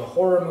rumors of a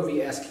horror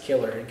movie-esque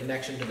killer in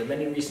connection to the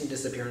many recent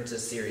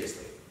disappearances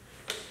seriously.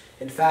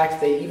 In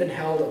fact, they even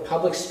held a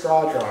public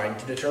straw drawing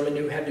to determine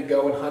who had to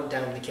go and hunt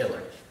down the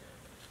killer.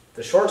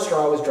 The short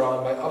straw was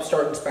drawn by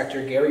upstart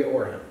Inspector Gary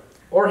Orham.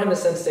 Orham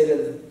has since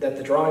stated that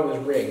the drawing was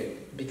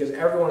rigged because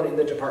everyone in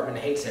the department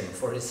hates him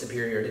for his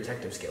superior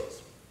detective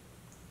skills.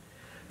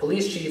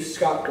 Police Chief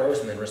Scott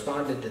Grossman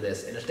responded to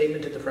this in a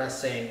statement to the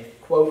press saying,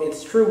 quote,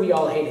 "It's true we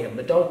all hate him,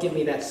 but don't give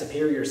me that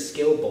superior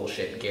skill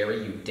bullshit,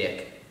 Gary, you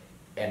dick."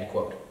 End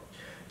quote.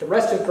 The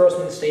rest of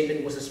Grossman's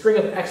statement was a string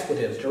of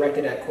expletives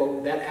directed at,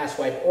 quote, that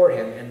asswipe or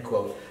him, end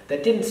quote,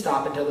 that didn't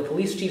stop until the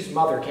police chief's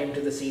mother came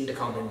to the scene to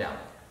calm him down.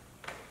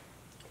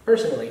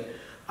 Personally,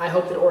 I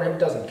hope that Orham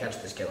doesn't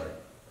catch this killer.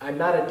 I'm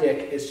not a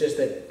dick, it's just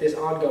that this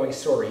ongoing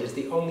story is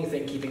the only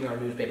thing keeping our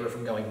newspaper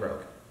from going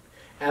broke.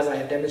 As I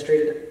have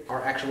demonstrated,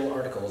 our actual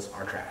articles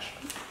are trash.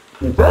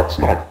 Well, that's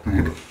not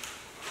good.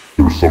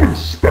 There's some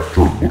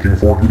inspector looking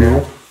for you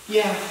now?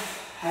 Yeah,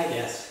 I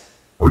guess.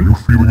 Are you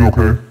feeling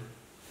okay?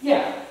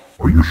 Yeah.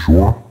 Are you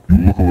sure? You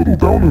look a little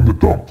down in the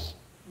dumps.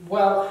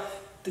 Well,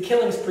 the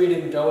killing spree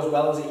didn't go as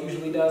well as it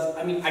usually does.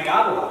 I mean, I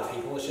got a lot of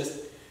people, it's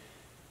just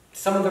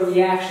some of the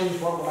reactions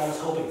weren't what I was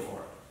hoping for.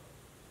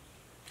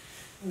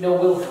 No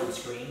Wilford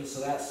screams,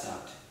 so that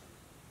sucked.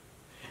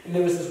 And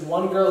there was this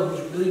one girl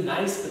who was really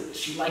nice, but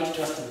she liked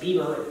Justin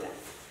Bieber.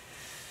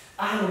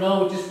 I don't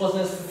know, it just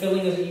wasn't as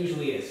fulfilling as it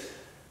usually is.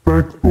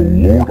 Thank the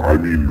Lord, I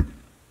mean,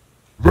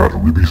 that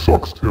really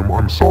sucks, Tim.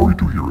 I'm sorry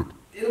to hear it.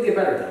 It'll get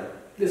better then.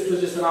 This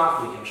was just an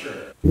off week, I'm sure.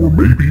 Or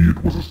maybe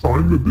it was a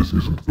sign that this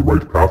isn't the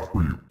right path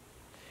for you.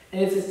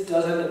 And if this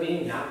does end up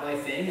being not my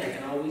thing, I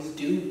can always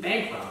do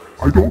bank robberies.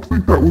 I don't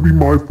think that would be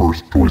my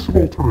first choice of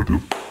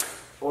alternative.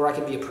 Or I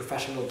could be a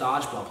professional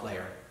dodgeball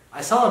player.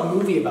 I saw a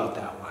movie about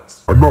that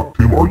once. I'm not,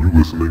 Tim, are you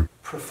listening?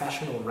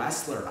 Professional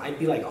wrestler. I'd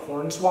be like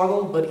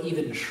Hornswoggle, but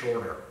even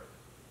shorter.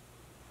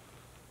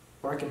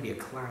 Or I could be a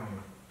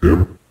clown.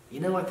 Tim? You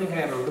know, I think I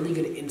have a really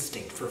good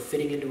instinct for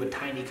fitting into a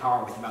tiny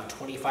car with about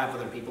 25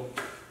 other people.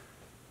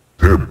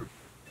 Tim.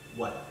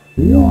 What?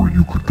 Or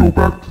you could go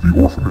back to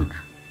the orphanage.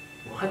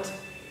 What?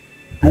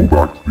 Go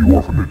back to the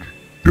orphanage.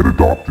 Get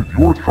adopted.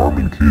 You're a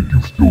charming kid.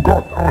 You've still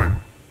got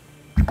time.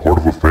 Be part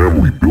of a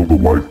family. Build a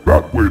life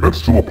that way. That's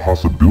still a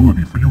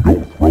possibility for you.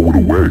 Don't throw it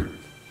away.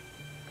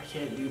 I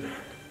can't do that.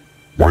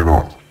 Why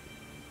not?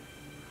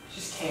 I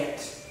just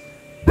can't.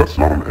 That's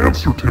not an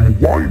answer, Tim.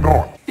 Why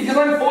not? Because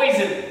I'm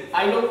poison.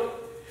 I know.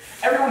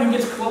 Everyone who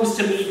gets close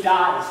to me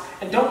dies.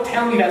 And don't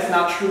tell me that's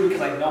not true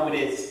because I know it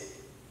is.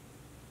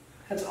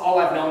 That's all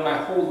I've known my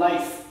whole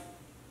life.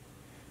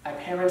 My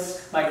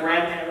parents, my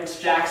grandparents,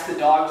 Jax the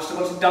dog, just a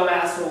bunch of dumb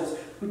assholes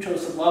who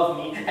chose to love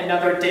me, and now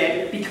they're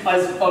dead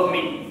because of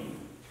me.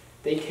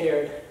 They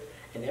cared,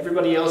 and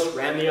everybody else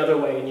ran the other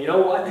way, and you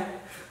know what?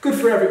 Good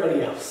for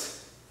everybody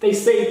else. They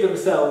saved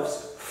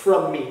themselves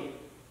from me.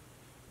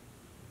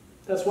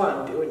 That's why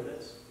I'm doing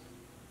this.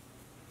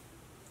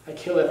 I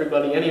kill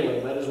everybody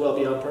anyway, might as well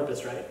be on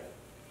purpose, right?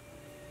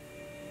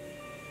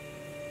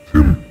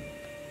 Tim,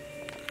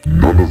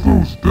 none of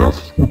those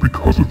deaths were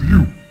because of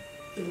you.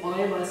 Then why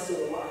am I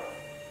still alive?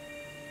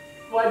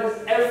 Why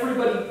does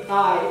everybody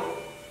die?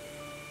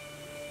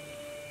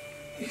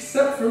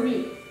 Except for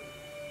me.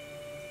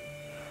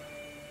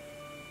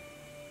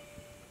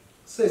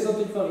 Say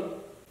something funny.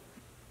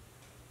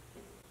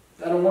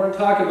 I don't want to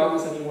talk about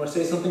this anymore.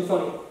 Say something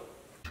funny.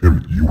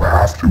 Tim, you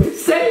have to.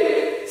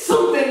 Say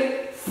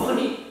something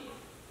funny.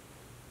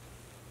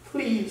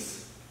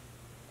 Please.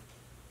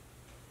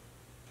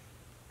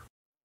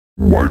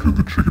 Why did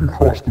the chicken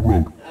cross the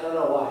road? I don't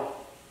know why.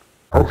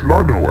 How should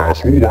I know,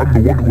 asshole? I'm the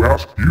one who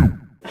asked you.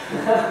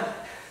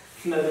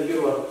 That's a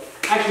good one.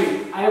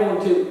 Actually, I have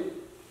one too.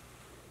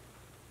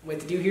 Wait,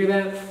 did you hear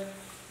that?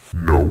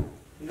 No.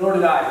 Nor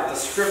did I, but the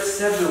script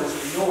said there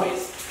was a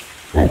noise.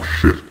 Oh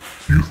shit.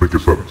 Do you think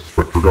it's that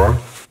inspector guy?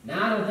 No,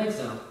 I don't think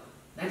so.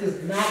 That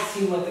does not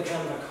seem like the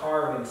kind of a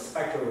car an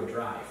inspector would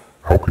drive.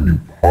 How can you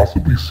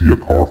possibly see a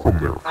car from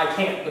there? I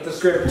can't, but the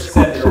script The said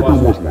script there said was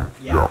there was one. one.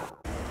 Yeah.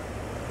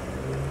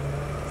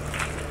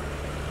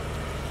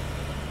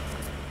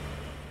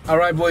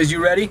 Alright, boys,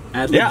 you ready?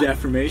 Ad-lib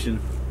affirmation.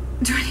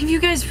 Do any of you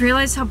guys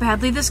realize how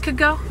badly this could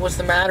go? What's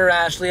the matter,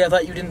 Ashley? I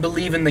thought you didn't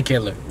believe in the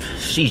killer.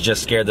 She's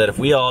just scared that if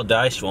we all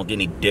die, she won't get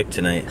any dick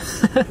tonight.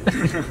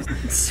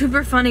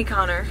 Super funny,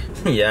 Connor.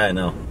 Yeah, I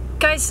know.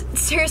 Guys,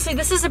 seriously,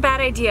 this is a bad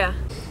idea.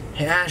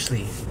 Hey,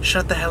 Ashley,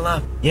 shut the hell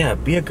up. Yeah,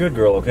 be a good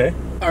girl, okay?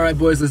 Alright,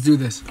 boys, let's do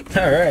this.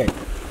 Alright.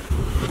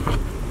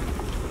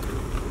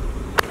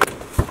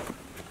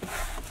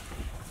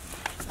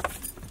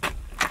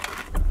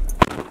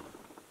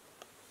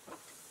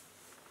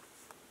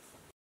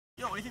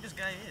 Yo, what do you think this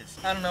guy is?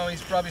 I don't know,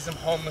 he's probably some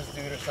homeless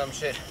dude or some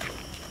shit.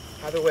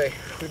 Either way,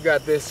 we've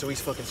got this, so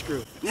he's fucking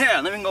screwed.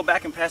 Yeah, then we can go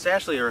back and pass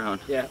Ashley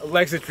around. Yeah,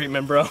 Alexa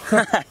treatment, bro.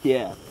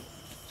 Yeah.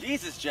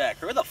 Jesus, Jack,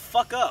 hurry the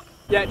fuck up.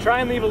 Yeah, try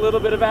and leave a little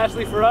bit of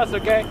Ashley for us,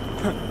 okay?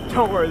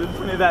 Don't worry, there's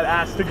plenty of that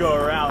ass to go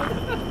around.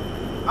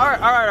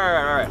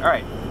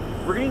 Alright.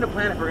 We're gonna need a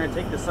plan if we're gonna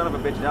take this son of a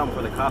bitch down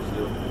before the cops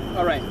do.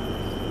 Alright,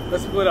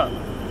 let's split up.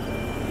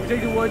 You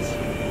take the woods,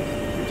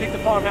 you take the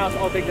farmhouse,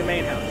 I'll take the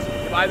main house.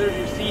 If either of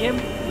you see him,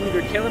 you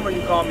either kill him or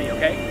you call me,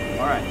 okay?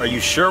 Alright. Are you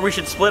sure we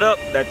should split up?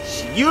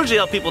 That's usually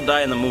how people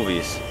die in the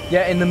movies.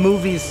 Yeah, in the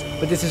movies,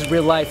 but this is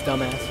real life,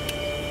 dumbass.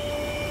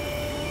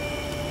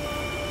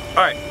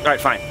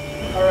 Alright, fine.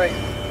 Alright,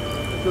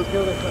 let's go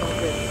kill this son of a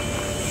bitch.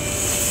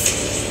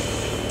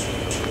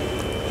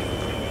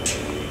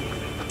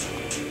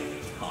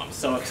 Oh, I'm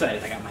so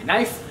excited. I got my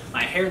knife,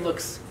 my hair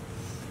looks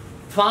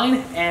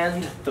fine,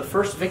 and the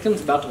first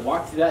victim's about to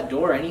walk through that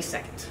door any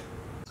second.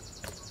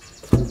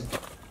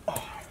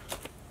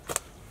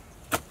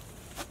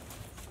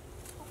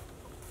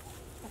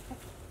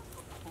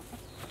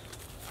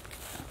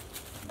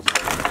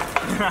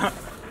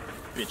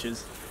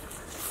 bitches.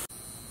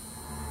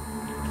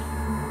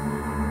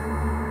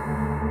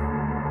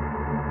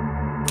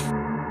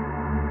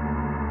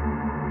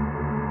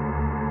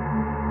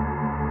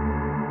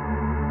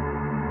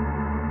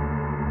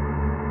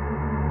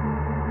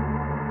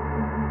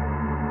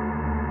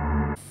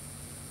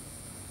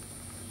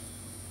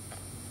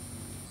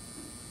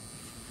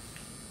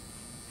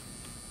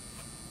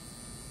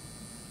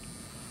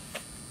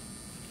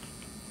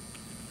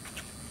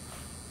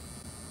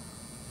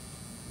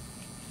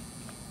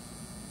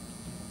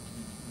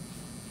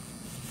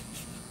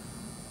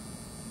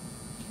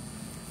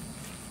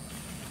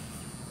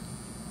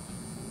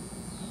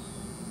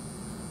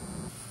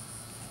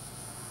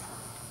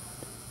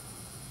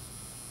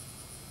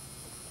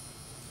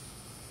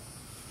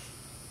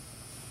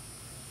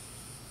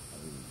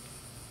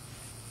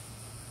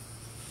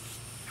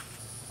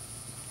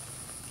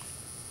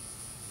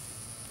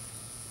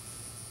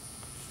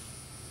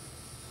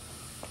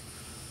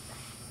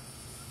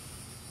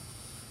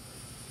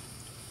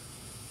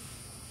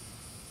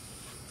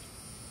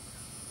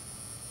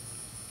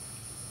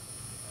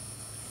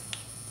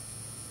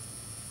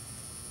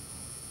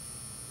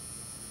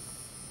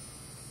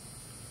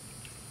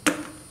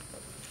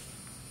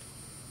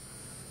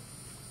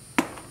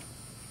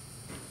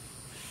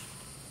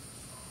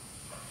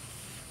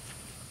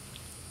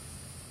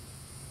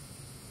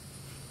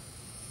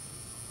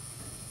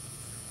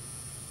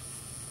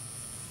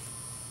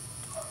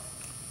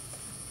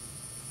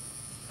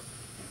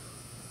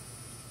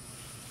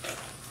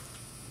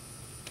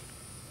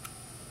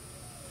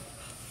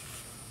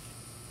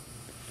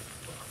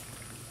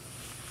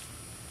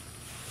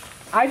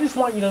 I just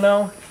want you to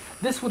know,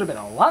 this would have been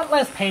a lot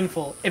less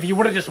painful if you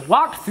would have just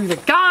walked through the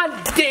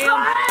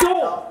goddamn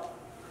door!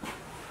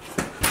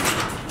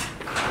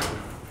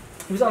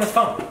 He was on his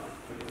phone.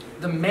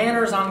 The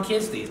manners on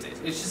kids these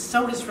days, it's just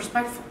so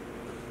disrespectful.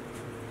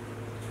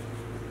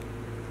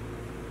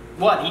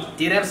 What, he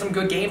did have some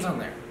good games on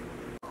there.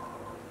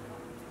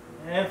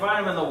 And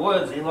find him in the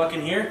woods. You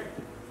looking here?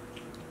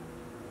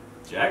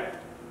 Jack?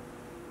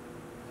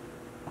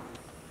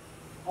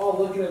 Oh,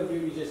 look at him,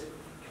 dude.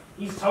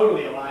 He's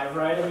totally alive,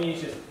 right? I mean,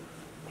 he's just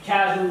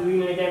casually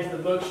leaning against the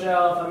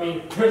bookshelf. I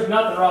mean, there's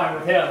nothing wrong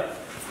with him.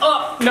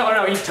 Oh,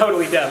 no, he's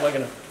totally dead. Look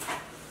at him.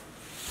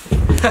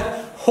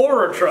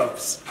 Horror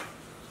tropes.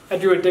 I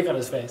drew a dick on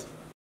his face.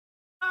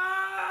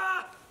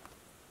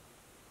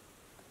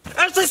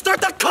 Ashley,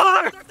 start the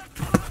car!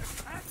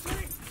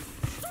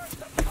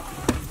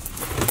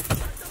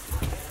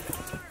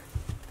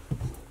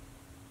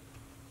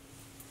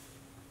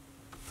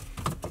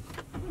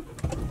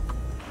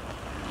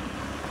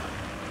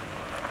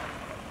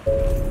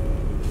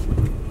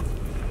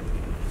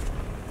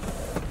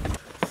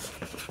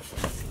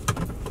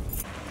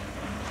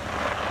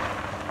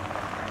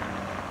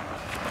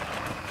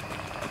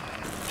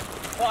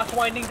 Clock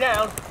winding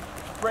down.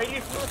 Ready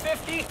for a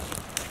 50?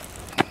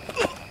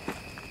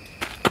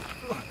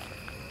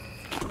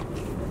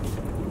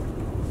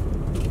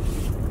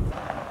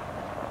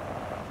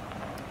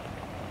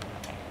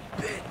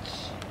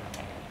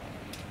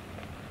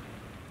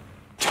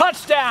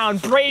 Touchdown!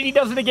 Brady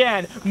does it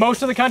again.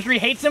 Most of the country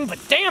hates him, but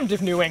damned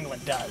if New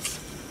England does.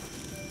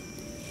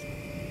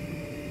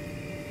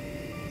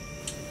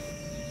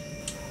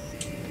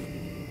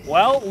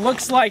 Well,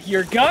 looks like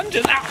your gun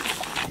just... Ow.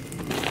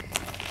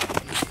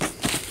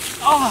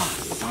 Oh,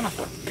 son of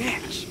a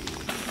bitch.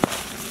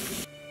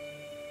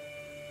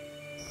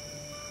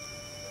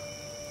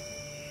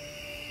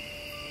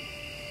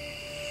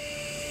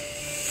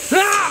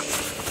 Ah!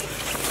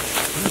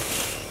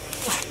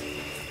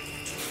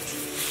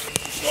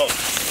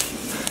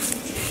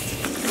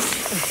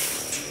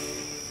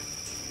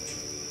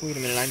 Wait a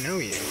minute, I know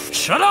you.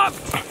 Shut up!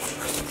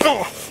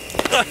 Oh.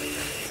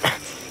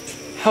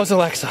 How's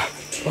Alexa?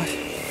 What?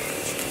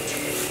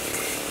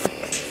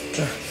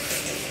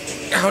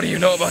 How do you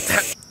know about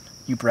that?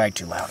 You brag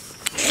too loud.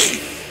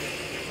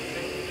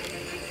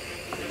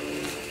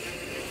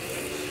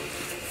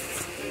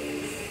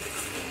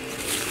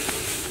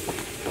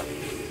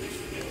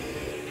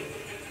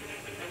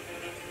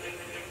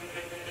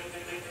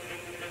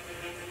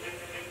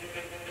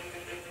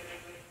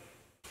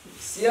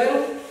 See,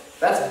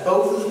 that's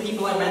both of the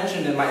people I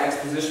mentioned in my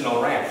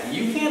expositional rant.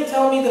 You can't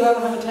tell me that I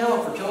don't have a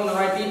talent for killing the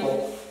right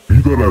people. Be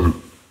that as it,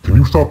 can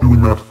you stop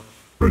doing that?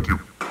 Thank you.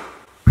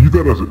 Be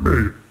that as it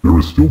may, there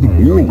is still the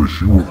moral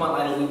issue of... Come on,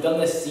 Lionel, we've done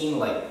this scene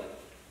like,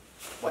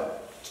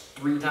 what,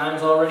 3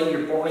 times already?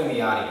 You're boring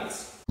the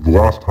audience. The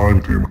last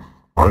time, Tim,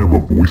 I am a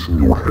voice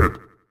in your head.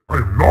 I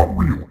am not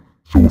real,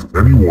 so if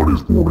anyone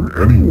is warning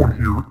anyone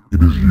here,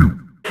 it is you.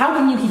 How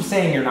can you keep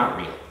saying you're not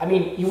real? I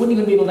mean, you wouldn't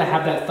even be able to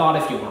have that thought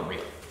if you weren't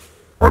real.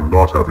 I'm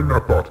not having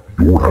that thought.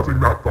 You're having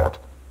that thought.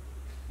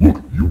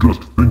 Look, you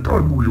just think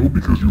I'm real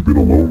because you've been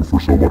alone for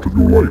so much of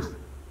your life.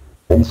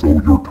 Also,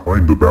 you're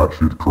kinda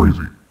batshit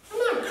crazy.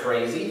 I'm not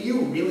crazy.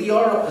 You really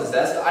are a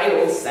possessed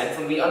idol sent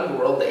from the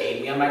underworld to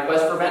aid me on my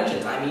quest for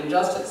vengeance. I mean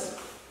justice.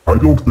 I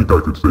don't think I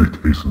could say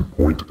case in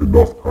point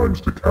enough times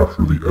to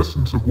capture the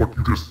essence of what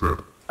you just said.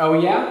 Oh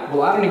yeah?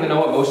 Well, I don't even know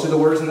what most of the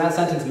words in that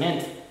sentence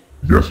meant.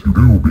 Yes, you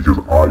do, because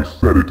I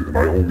said it and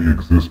I only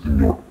exist in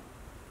your...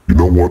 You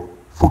know what?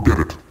 Forget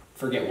it.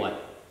 Forget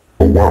what?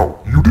 Oh wow,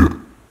 you did.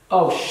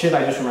 Oh shit,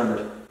 I just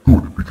remembered.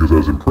 Good, because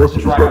as impressive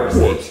as Driver that was...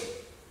 escaped.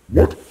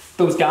 What?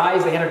 Those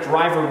guys, they had a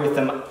driver with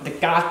them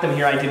that got them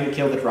here. I didn't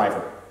kill the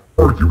driver.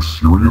 Are you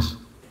serious?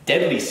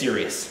 Deadly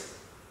serious.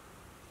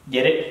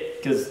 Get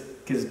it?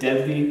 Cause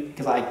deadly,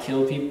 because I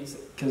kill people,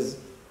 cause...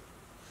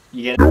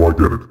 You get it? No, I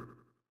get it.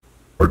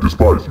 I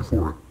despise you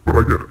for it, but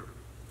I get it.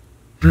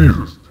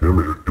 Jesus, Tim,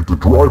 if the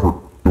driver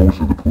goes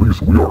to the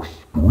police, we are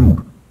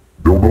screwed.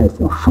 They'll know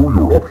for sure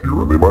you're up here,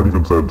 and they might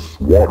even send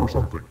SWAT or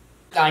something.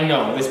 I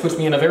know, this puts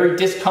me in a very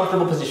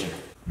discomfortable position.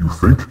 You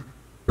think?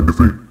 And if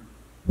they...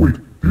 Wait,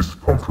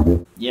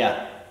 discomfortable?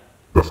 Yeah.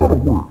 That's not a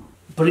word.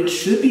 But it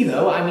should be,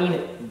 though. I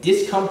mean,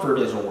 discomfort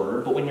is a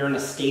word, but when you're in a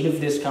state of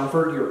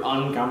discomfort, you're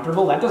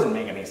uncomfortable? That doesn't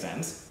make any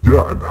sense.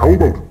 Yeah, and how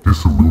about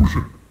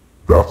disillusion?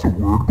 That's a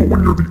word, but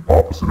when you're the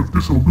opposite of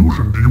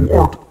disillusioned, you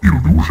aren't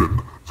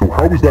illusioned. So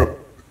how is that...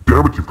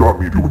 Damn it, you've got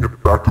me doing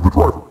it. Back to the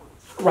driver.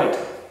 Right.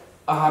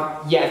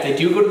 Yeah, if they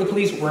do go to the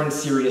police, we're in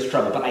serious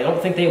trouble, but I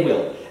don't think they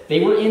will.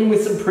 They were in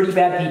with some pretty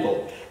bad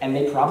people, and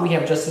they probably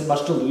have just as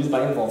much to lose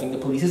by involving the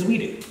police as we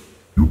do.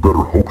 You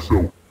better hope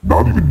so.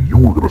 Not even you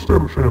are gonna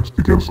stand a chance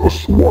against a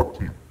SWAT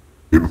team.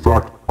 In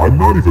fact, I'm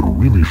not even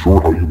really sure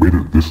how you made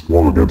it this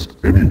long against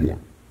anyone.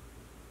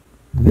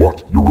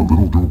 What? You're a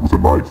little dude with a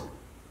knife.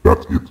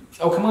 That's it.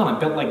 Oh, come on, I'm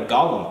built like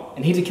Gollum,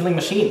 and he's a killing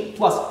machine.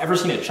 Plus, ever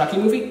seen a Chucky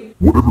movie?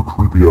 Whatever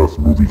creepy-ass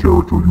movie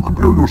character you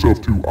compare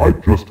yourself to, I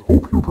just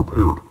hope you're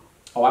prepared.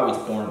 Oh, I was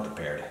born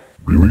prepared.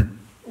 Really?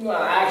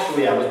 Well,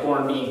 actually, I was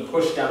born being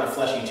pushed down a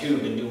fleshy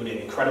tube into an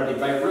incredibly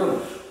bright room,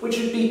 which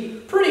would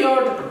be pretty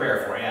hard to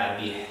prepare for. Yeah,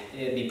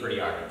 it'd be pretty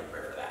hard to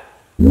prepare for that.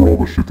 Or all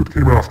the shit that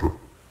came after.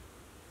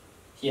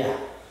 Yeah.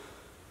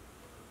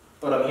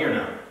 But I'm here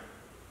now.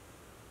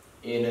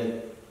 In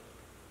a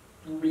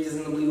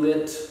reasonably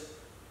lit,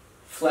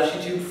 fleshy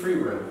tube free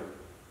room.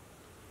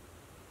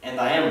 And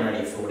I am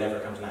ready for whatever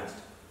comes next.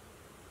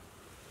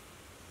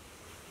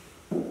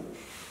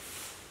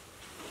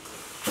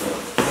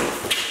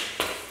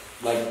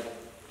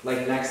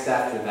 Like next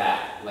after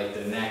that. Like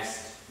the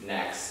next.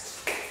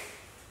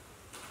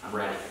 I'm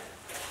ready.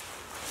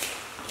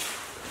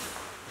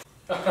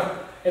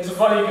 It's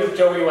funny because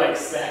Joey likes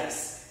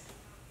sex.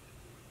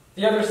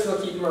 The others still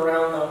keep him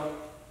around though.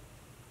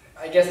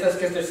 I guess that's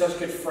because they're such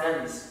good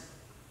friends.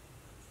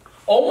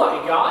 Oh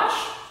my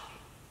gosh!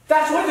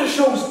 That's why the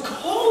show's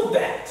called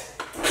that!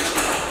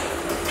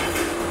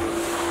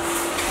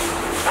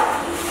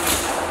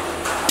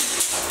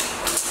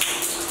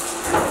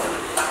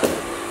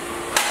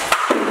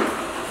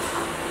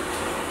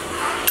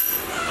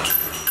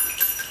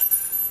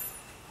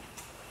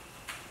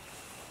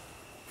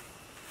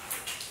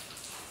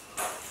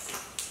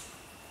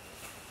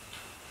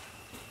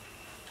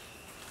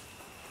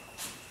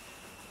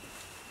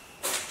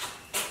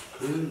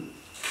 Good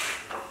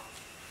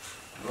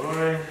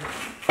morning.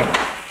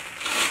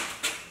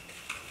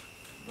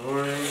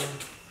 Morning.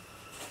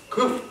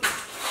 Good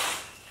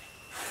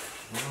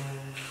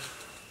morning.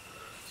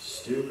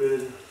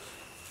 Stupid.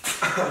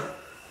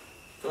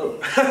 Oh.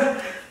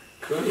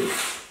 Good.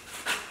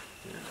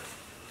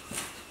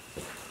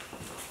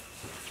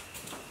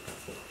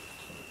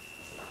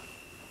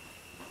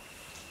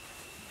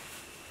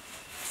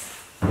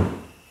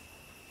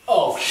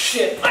 Oh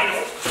shit,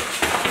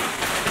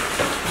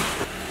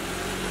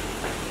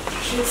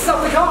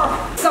 Stop the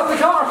car! Stop the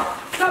car!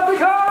 Stop the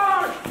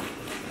car!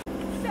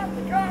 Stop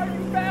the car, you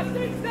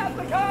bastard! Stop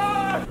the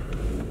car!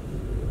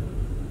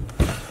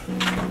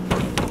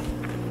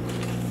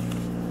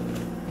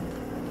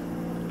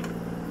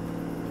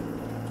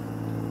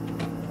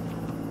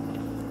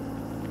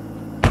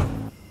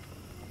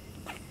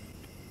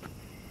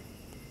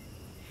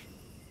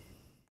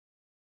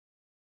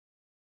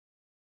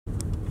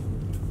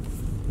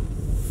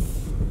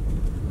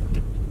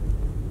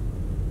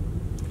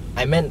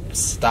 I meant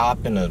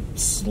stop in a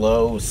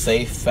slow,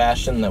 safe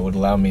fashion that would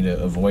allow me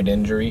to avoid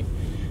injury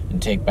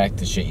and take back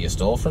the shit you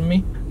stole from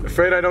me.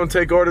 Afraid I don't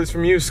take orders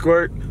from you,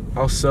 Squirt.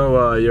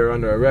 Also, you're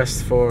under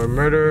arrest for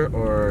murder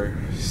or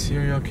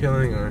serial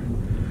killing or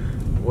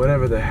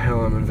whatever the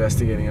hell I'm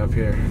investigating up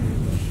here.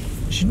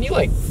 Shouldn't you,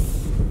 like,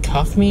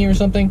 cuff me or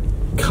something?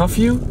 Cuff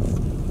you?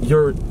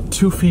 You're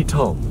 2 feet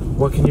tall.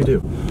 What can you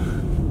do?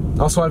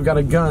 Also, I've got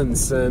a gun,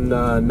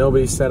 and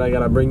nobody said I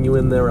gotta bring you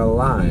in there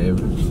alive,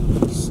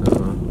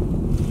 so...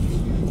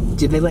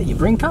 Did they let you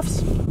bring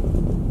cuffs?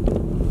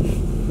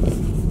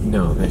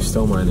 No, they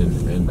stole mine and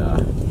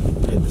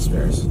hid the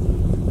spares.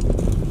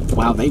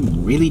 Wow, they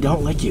really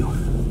don't like you.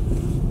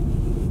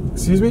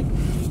 Excuse me?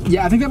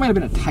 Yeah, I think that might have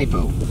been a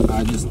typo.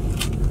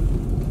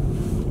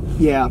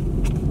 Yeah.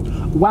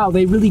 Wow,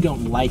 they really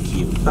don't like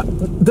you.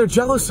 They're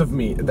jealous of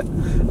me.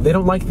 They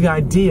don't like the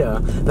idea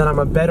that I'm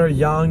a better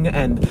young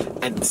and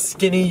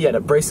skinny yet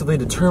abrasively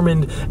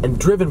determined and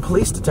driven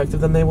police detective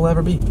than they will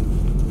ever be.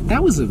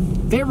 That was a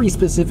very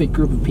specific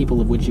group of people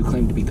of which you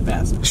claim to be the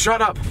best.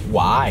 Shut up.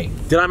 Why?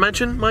 Did I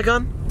mention my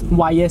gun?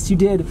 Why, yes, you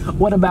did.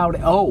 What about...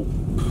 Oh.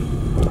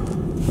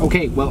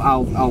 Okay, well,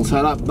 I'll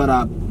shut up,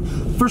 but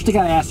first I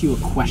gotta ask you a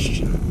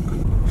question.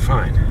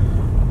 Fine.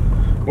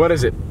 What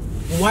is it?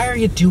 Why are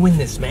you doing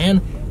this, man?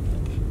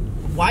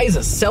 Why is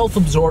a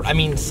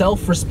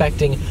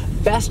self-respecting,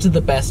 best of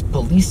the best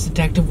police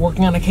detective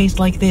working on a case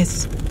like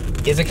this?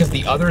 Is it because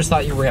the others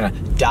thought you were gonna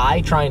die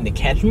trying to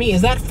catch me?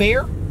 Is that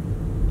fair?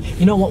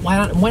 You know what, why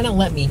not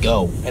let me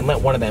go and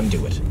let one of them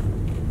do it?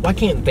 Why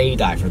can't they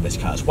die for this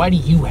cause? Why do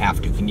you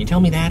have to? Can you tell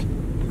me that?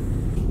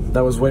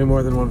 That was way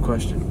more than one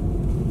question.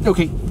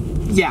 Okay,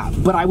 yeah,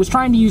 but I was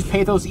trying to use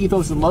pathos,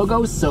 ethos, and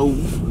logos, so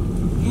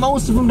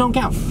most of them don't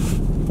count.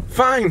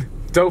 Fine,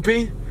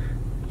 Dopey.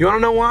 You wanna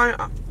know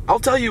why? I'll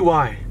tell you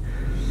why.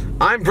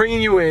 I'm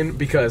bringing you in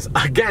because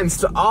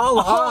against all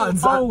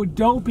odds... Oh,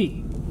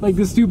 Dopey. Like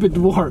the stupid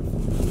dwarf.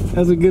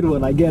 That's a good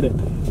one, I get it.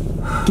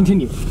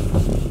 Continue.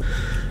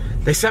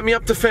 They set me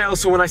up to fail,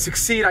 so when I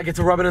succeed, I get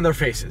to rub it in their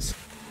faces.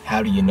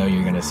 How do you know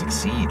you're gonna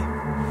succeed?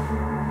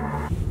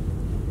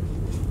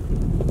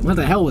 What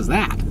the hell was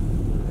that?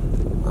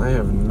 I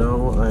have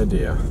no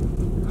idea.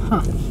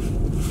 Huh.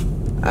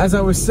 As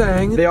I was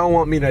saying, they all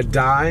want me to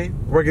die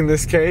working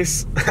this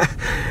case.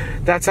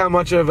 That's how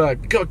much of a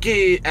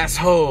cocky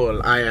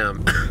asshole I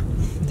am.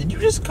 Did you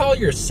just call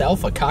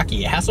yourself a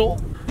cocky asshole?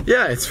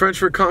 Yeah, it's French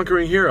for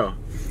conquering hero.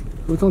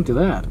 Who told you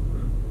that?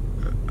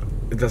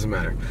 It doesn't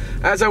matter.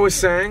 As I was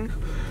saying,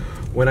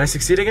 when I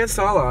succeed against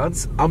all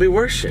odds, I'll be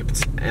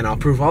worshipped, and I'll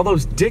prove all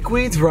those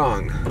dickweeds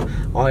wrong.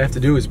 All I have to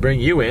do is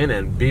bring you in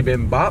and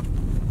bebim-bop,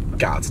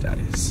 God's that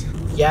is.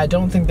 Yeah, I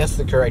don't think that's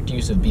the correct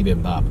use of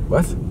bibimbap.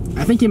 What?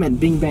 I think you meant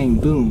bing bang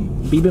boom.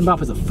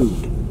 Bibimbap is a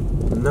food.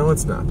 No,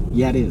 it's not.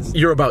 Yeah, it is.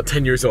 You're about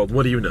 10 years old.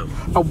 What do you know?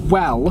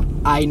 Well,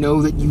 I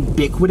know that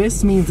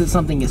ubiquitous means that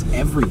something is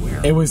everywhere.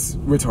 It was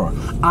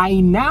rhetorical.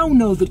 I now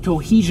know that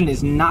cohesion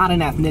is not an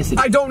ethnicity.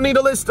 I don't need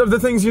a list of the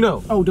things you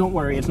know. Oh, don't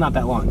worry. It's not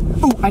that long.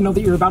 Ooh, I know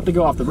that you're about to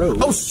go off the road.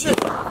 Oh, shit!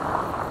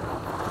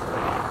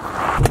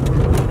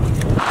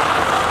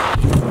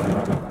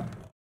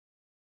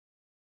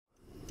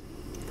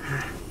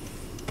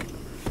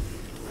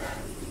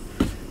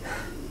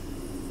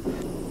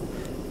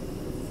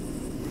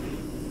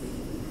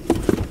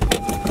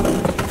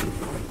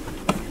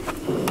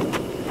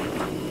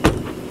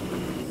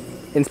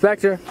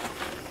 Inspector.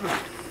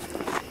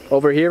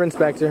 Over here,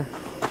 Inspector.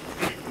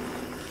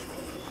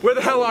 Where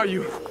the hell are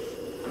you?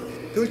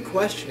 Good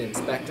question,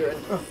 Inspector.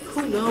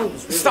 Who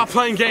knows? Really? Stop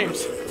playing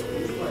games.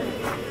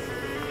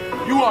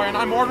 You are, and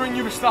I'm ordering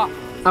you to stop.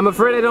 I'm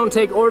afraid I don't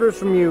take orders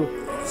from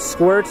you,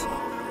 Squirt.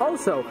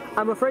 Also,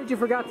 I'm afraid you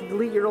forgot to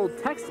delete your old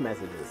text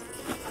messages.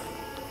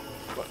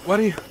 What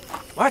are you...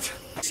 What?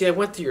 See, I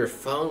went through your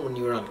phone when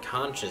you were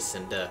unconscious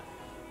and,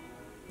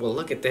 well,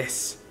 look at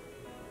this.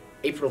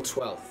 April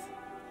 12th,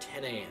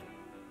 10 a.m.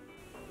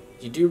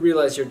 You do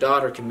realize your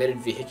daughter committed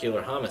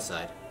vehicular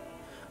homicide.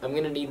 I'm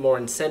gonna need more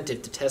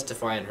incentive to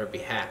testify on her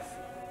behalf.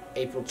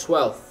 April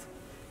 12th,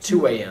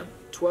 2 a.m.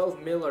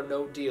 12 mil or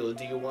no deal.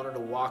 Do you want her to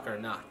walk or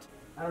not?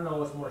 I don't know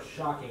what's more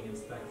shocking,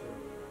 Inspector.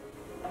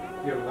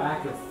 Your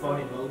lack of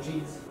fun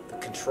emojis, the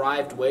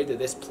contrived way that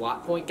this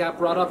plot point got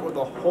brought up, or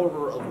the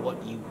horror of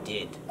what you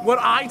did. What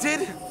I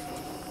did?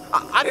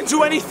 I didn't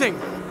do anything.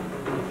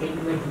 The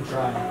Peyton Lincoln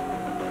trial.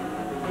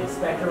 The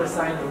inspector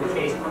assigned to the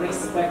case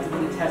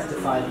unexpectedly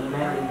testified in a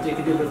manner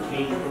indicative of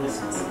Katie's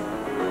innocence.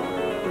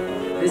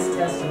 This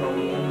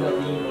testimony ended up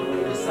being one of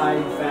the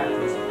deciding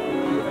factors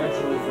who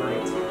eventually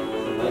verdict the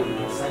life of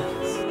his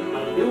sentence. I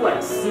knew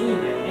I'd seen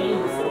that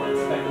name before,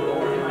 Inspector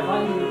Orhan. I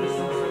thought you were just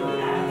some sort of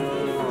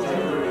advocate for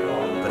gender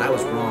equality. But I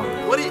was wrong.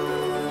 What do you...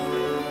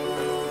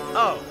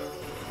 Oh.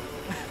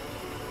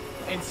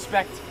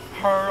 Inspect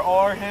her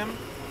or him?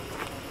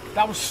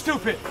 That was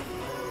stupid.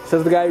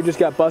 Says the guy who just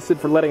got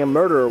busted for letting a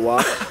murderer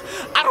walk.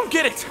 I don't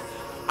get it.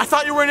 I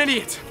thought you were an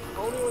idiot.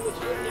 Only when the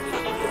chair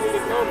needed to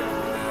moment.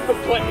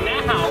 But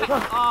now...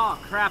 Oh,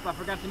 crap. I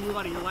forgot to move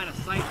out of your line of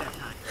sight that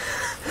time.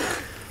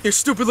 Your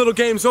stupid little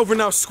game's over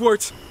now,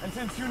 Squirt. And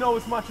since you know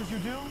as much as you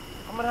do,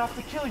 I'm gonna have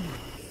to kill you.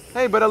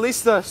 Hey, but at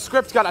least the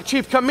script got a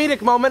cheap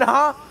comedic moment,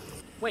 huh?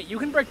 Wait, you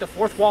can break the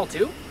fourth wall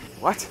too?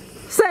 What?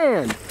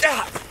 Sand!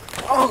 Yeah.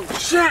 Oh,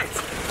 shit!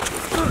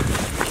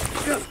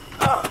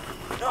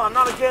 Oh,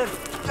 not again.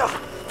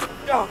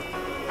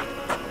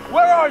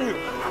 Where are you?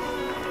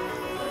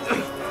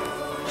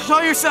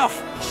 Show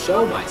yourself.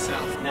 Show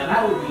myself? Now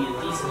that would be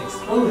a decent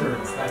exposure,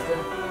 Inspector.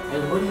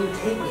 And what do you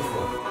take me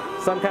for?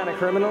 Some kind of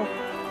criminal?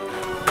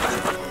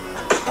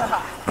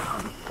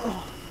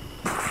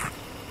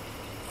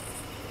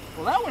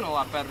 Well, that went a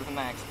lot better than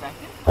I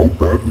expected. How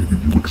badly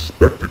did you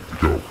expect it to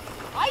go?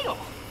 Idle!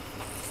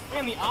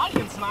 Man, the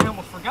audience and I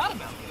almost forgot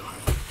about you.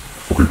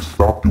 Okay,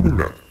 stop doing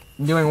that.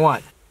 Doing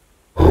what?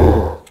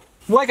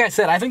 Like I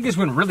said, I think this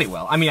went really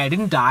well. I mean, I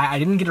didn't die, I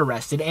didn't get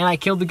arrested, and I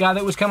killed the guy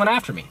that was coming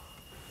after me.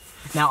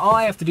 Now, all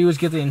I have to do is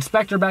get the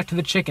inspector back to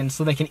the chickens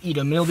so they can eat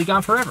him and he'll be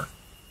gone forever.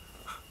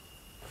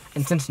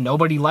 And since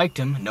nobody liked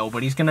him,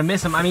 nobody's gonna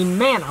miss him. I mean,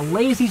 man, a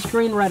lazy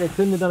screenwriter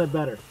couldn't have done it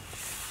better.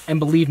 And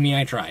believe me,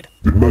 I tried.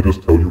 Didn't I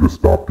just tell you to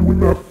stop doing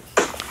that?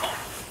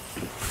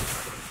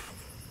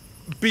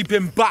 Beep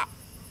him bop.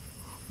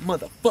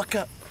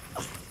 Motherfucker.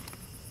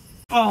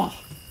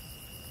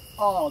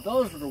 Oh,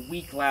 those were the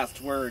weak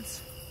last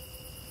words.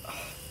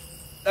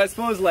 I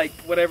suppose, like,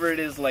 whatever it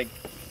is, like,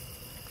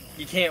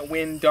 you can't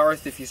win,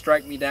 Darth. If you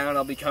strike me down,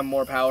 I'll become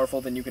more powerful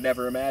than you could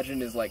ever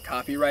imagine is, like,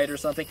 copyright or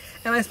something.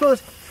 And I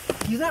suppose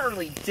he's not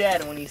really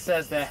dead when he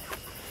says that.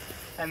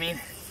 I mean,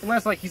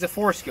 unless, like, he's a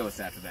Force ghost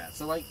after that.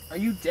 So, like, are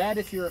you dead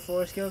if you're a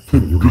Force ghost?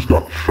 Kid, you just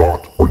got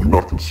shot. Are you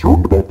not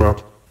concerned about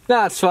that?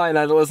 That's fine.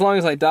 As long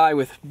as I die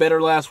with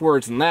better last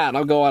words than that,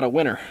 I'll go out a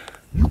winner.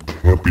 You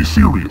can't be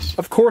serious.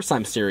 Of course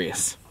I'm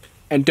serious.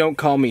 And don't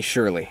call me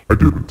Shirley. I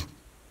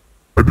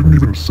didn't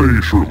even say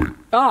Shirley.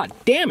 Ah,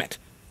 damn it.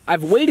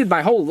 I've waited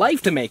my whole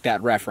life to make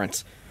that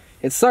reference.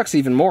 It sucks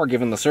even more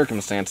given the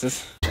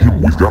circumstances.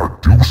 Tim, we've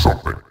got to do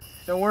something.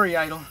 Don't worry,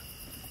 Idol.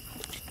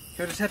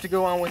 You'll just have to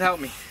go on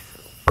without me.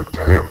 I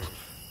can't.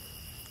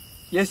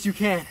 Yes, you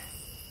can.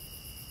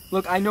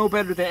 Look, I know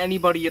better than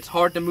anybody it's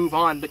hard to move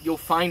on, but you'll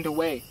find a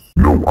way.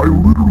 No, I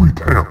literally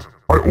can't.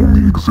 I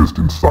only exist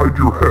inside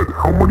your head.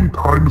 How many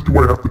times do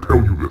I have to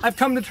tell you this? I've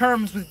come to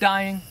terms with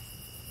dying.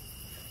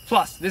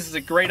 Plus, this is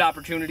a great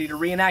opportunity to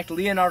reenact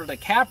Leonardo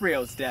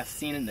DiCaprio's death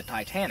scene in the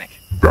Titanic.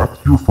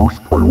 That's your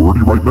first priority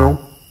right now?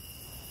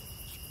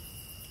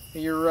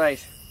 You're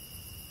right.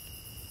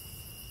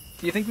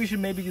 Do you think we should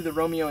maybe do the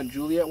Romeo and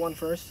Juliet one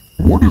first?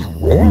 What is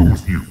wrong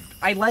with you?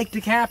 I like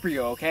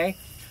DiCaprio, okay?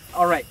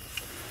 Alright.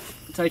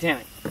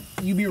 Titanic.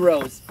 You be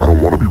Rose. I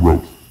don't want to be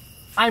Rose.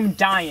 I'm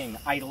dying,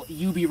 Idol.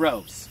 You be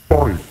Rose.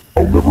 Fine.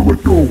 I'll never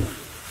let go.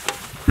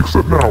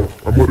 Except now.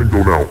 I'm letting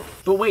go now.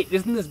 But wait,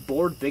 isn't this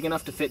board big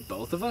enough to fit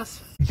both of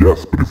us?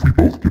 Yes, but if we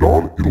both get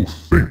on, it'll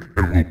sink,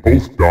 and we'll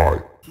both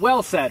die.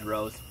 Well said,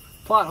 Rose.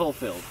 Plot hole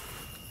filled.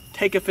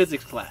 Take a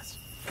physics class.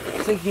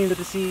 Sinking into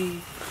the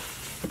sea.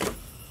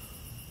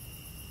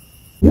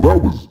 Well,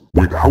 that was...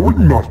 Wait, how are you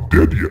not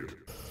dead yet?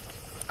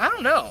 I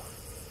don't know.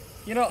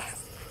 You know,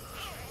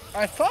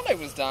 I thought I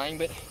was dying,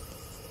 but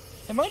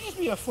it might just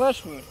be a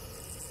flesh wound.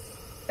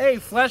 Hey,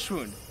 flesh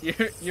wound. You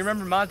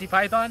remember Monty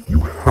Python? You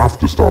have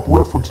to stop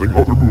referencing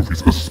other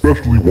movies,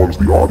 especially ones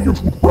the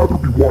audience would rather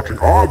be watching.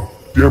 Ah,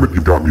 damn it,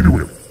 you got me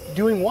doing it.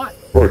 Doing what?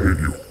 I hate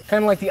you.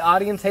 Kind of like the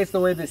audience hates the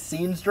way this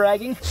scene's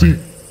dragging? See,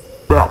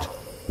 that,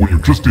 what you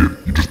just did,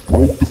 you just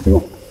broke the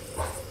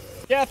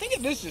fourth. Yeah, I think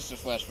it is just a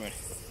flesh wound.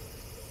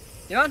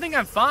 You know, I think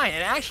I'm fine,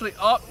 and actually,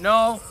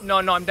 no,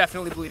 I'm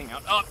definitely bleeding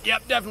out. Oh,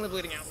 yep, definitely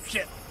bleeding out.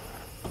 Shit.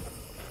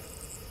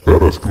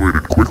 That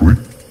escalated quickly.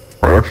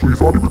 I actually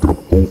thought he was gonna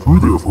pull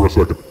through there for a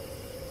second.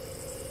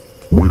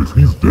 Wait, if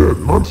he's dead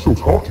and I'm still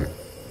talking,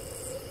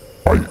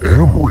 I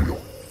am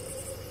real.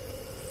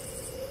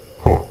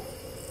 Huh.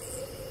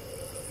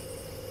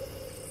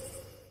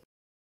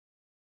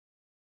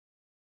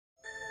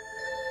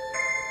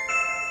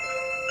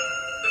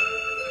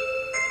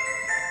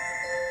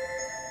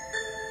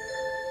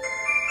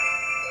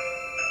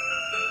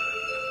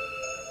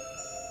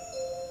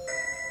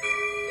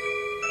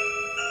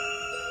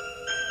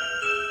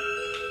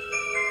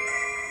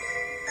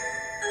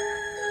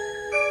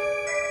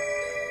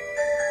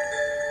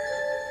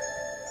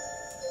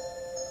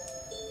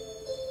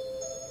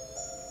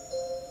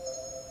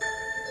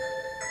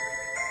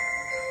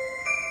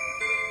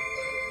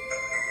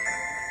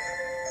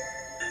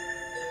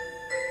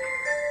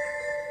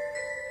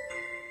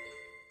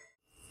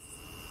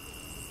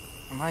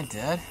 Am I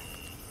dead?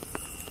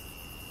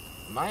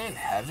 Am I in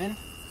heaven?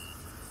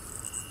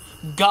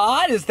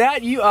 God, is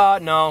that you?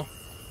 No.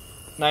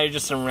 Now you're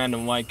just some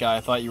random white guy. I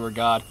thought you were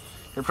God.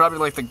 You're probably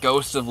like the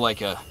ghost of like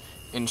a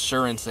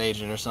insurance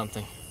agent or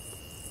something.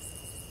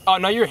 Oh,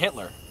 no, you're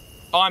Hitler.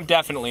 Oh, I'm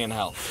definitely in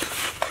hell.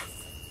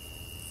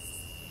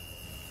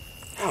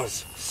 That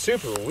was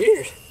super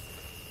weird.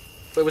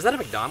 Wait, was that a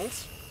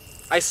McDonald's?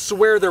 I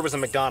swear there was a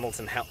McDonald's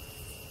in hell.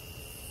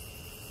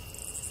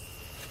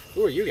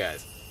 Who are you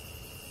guys?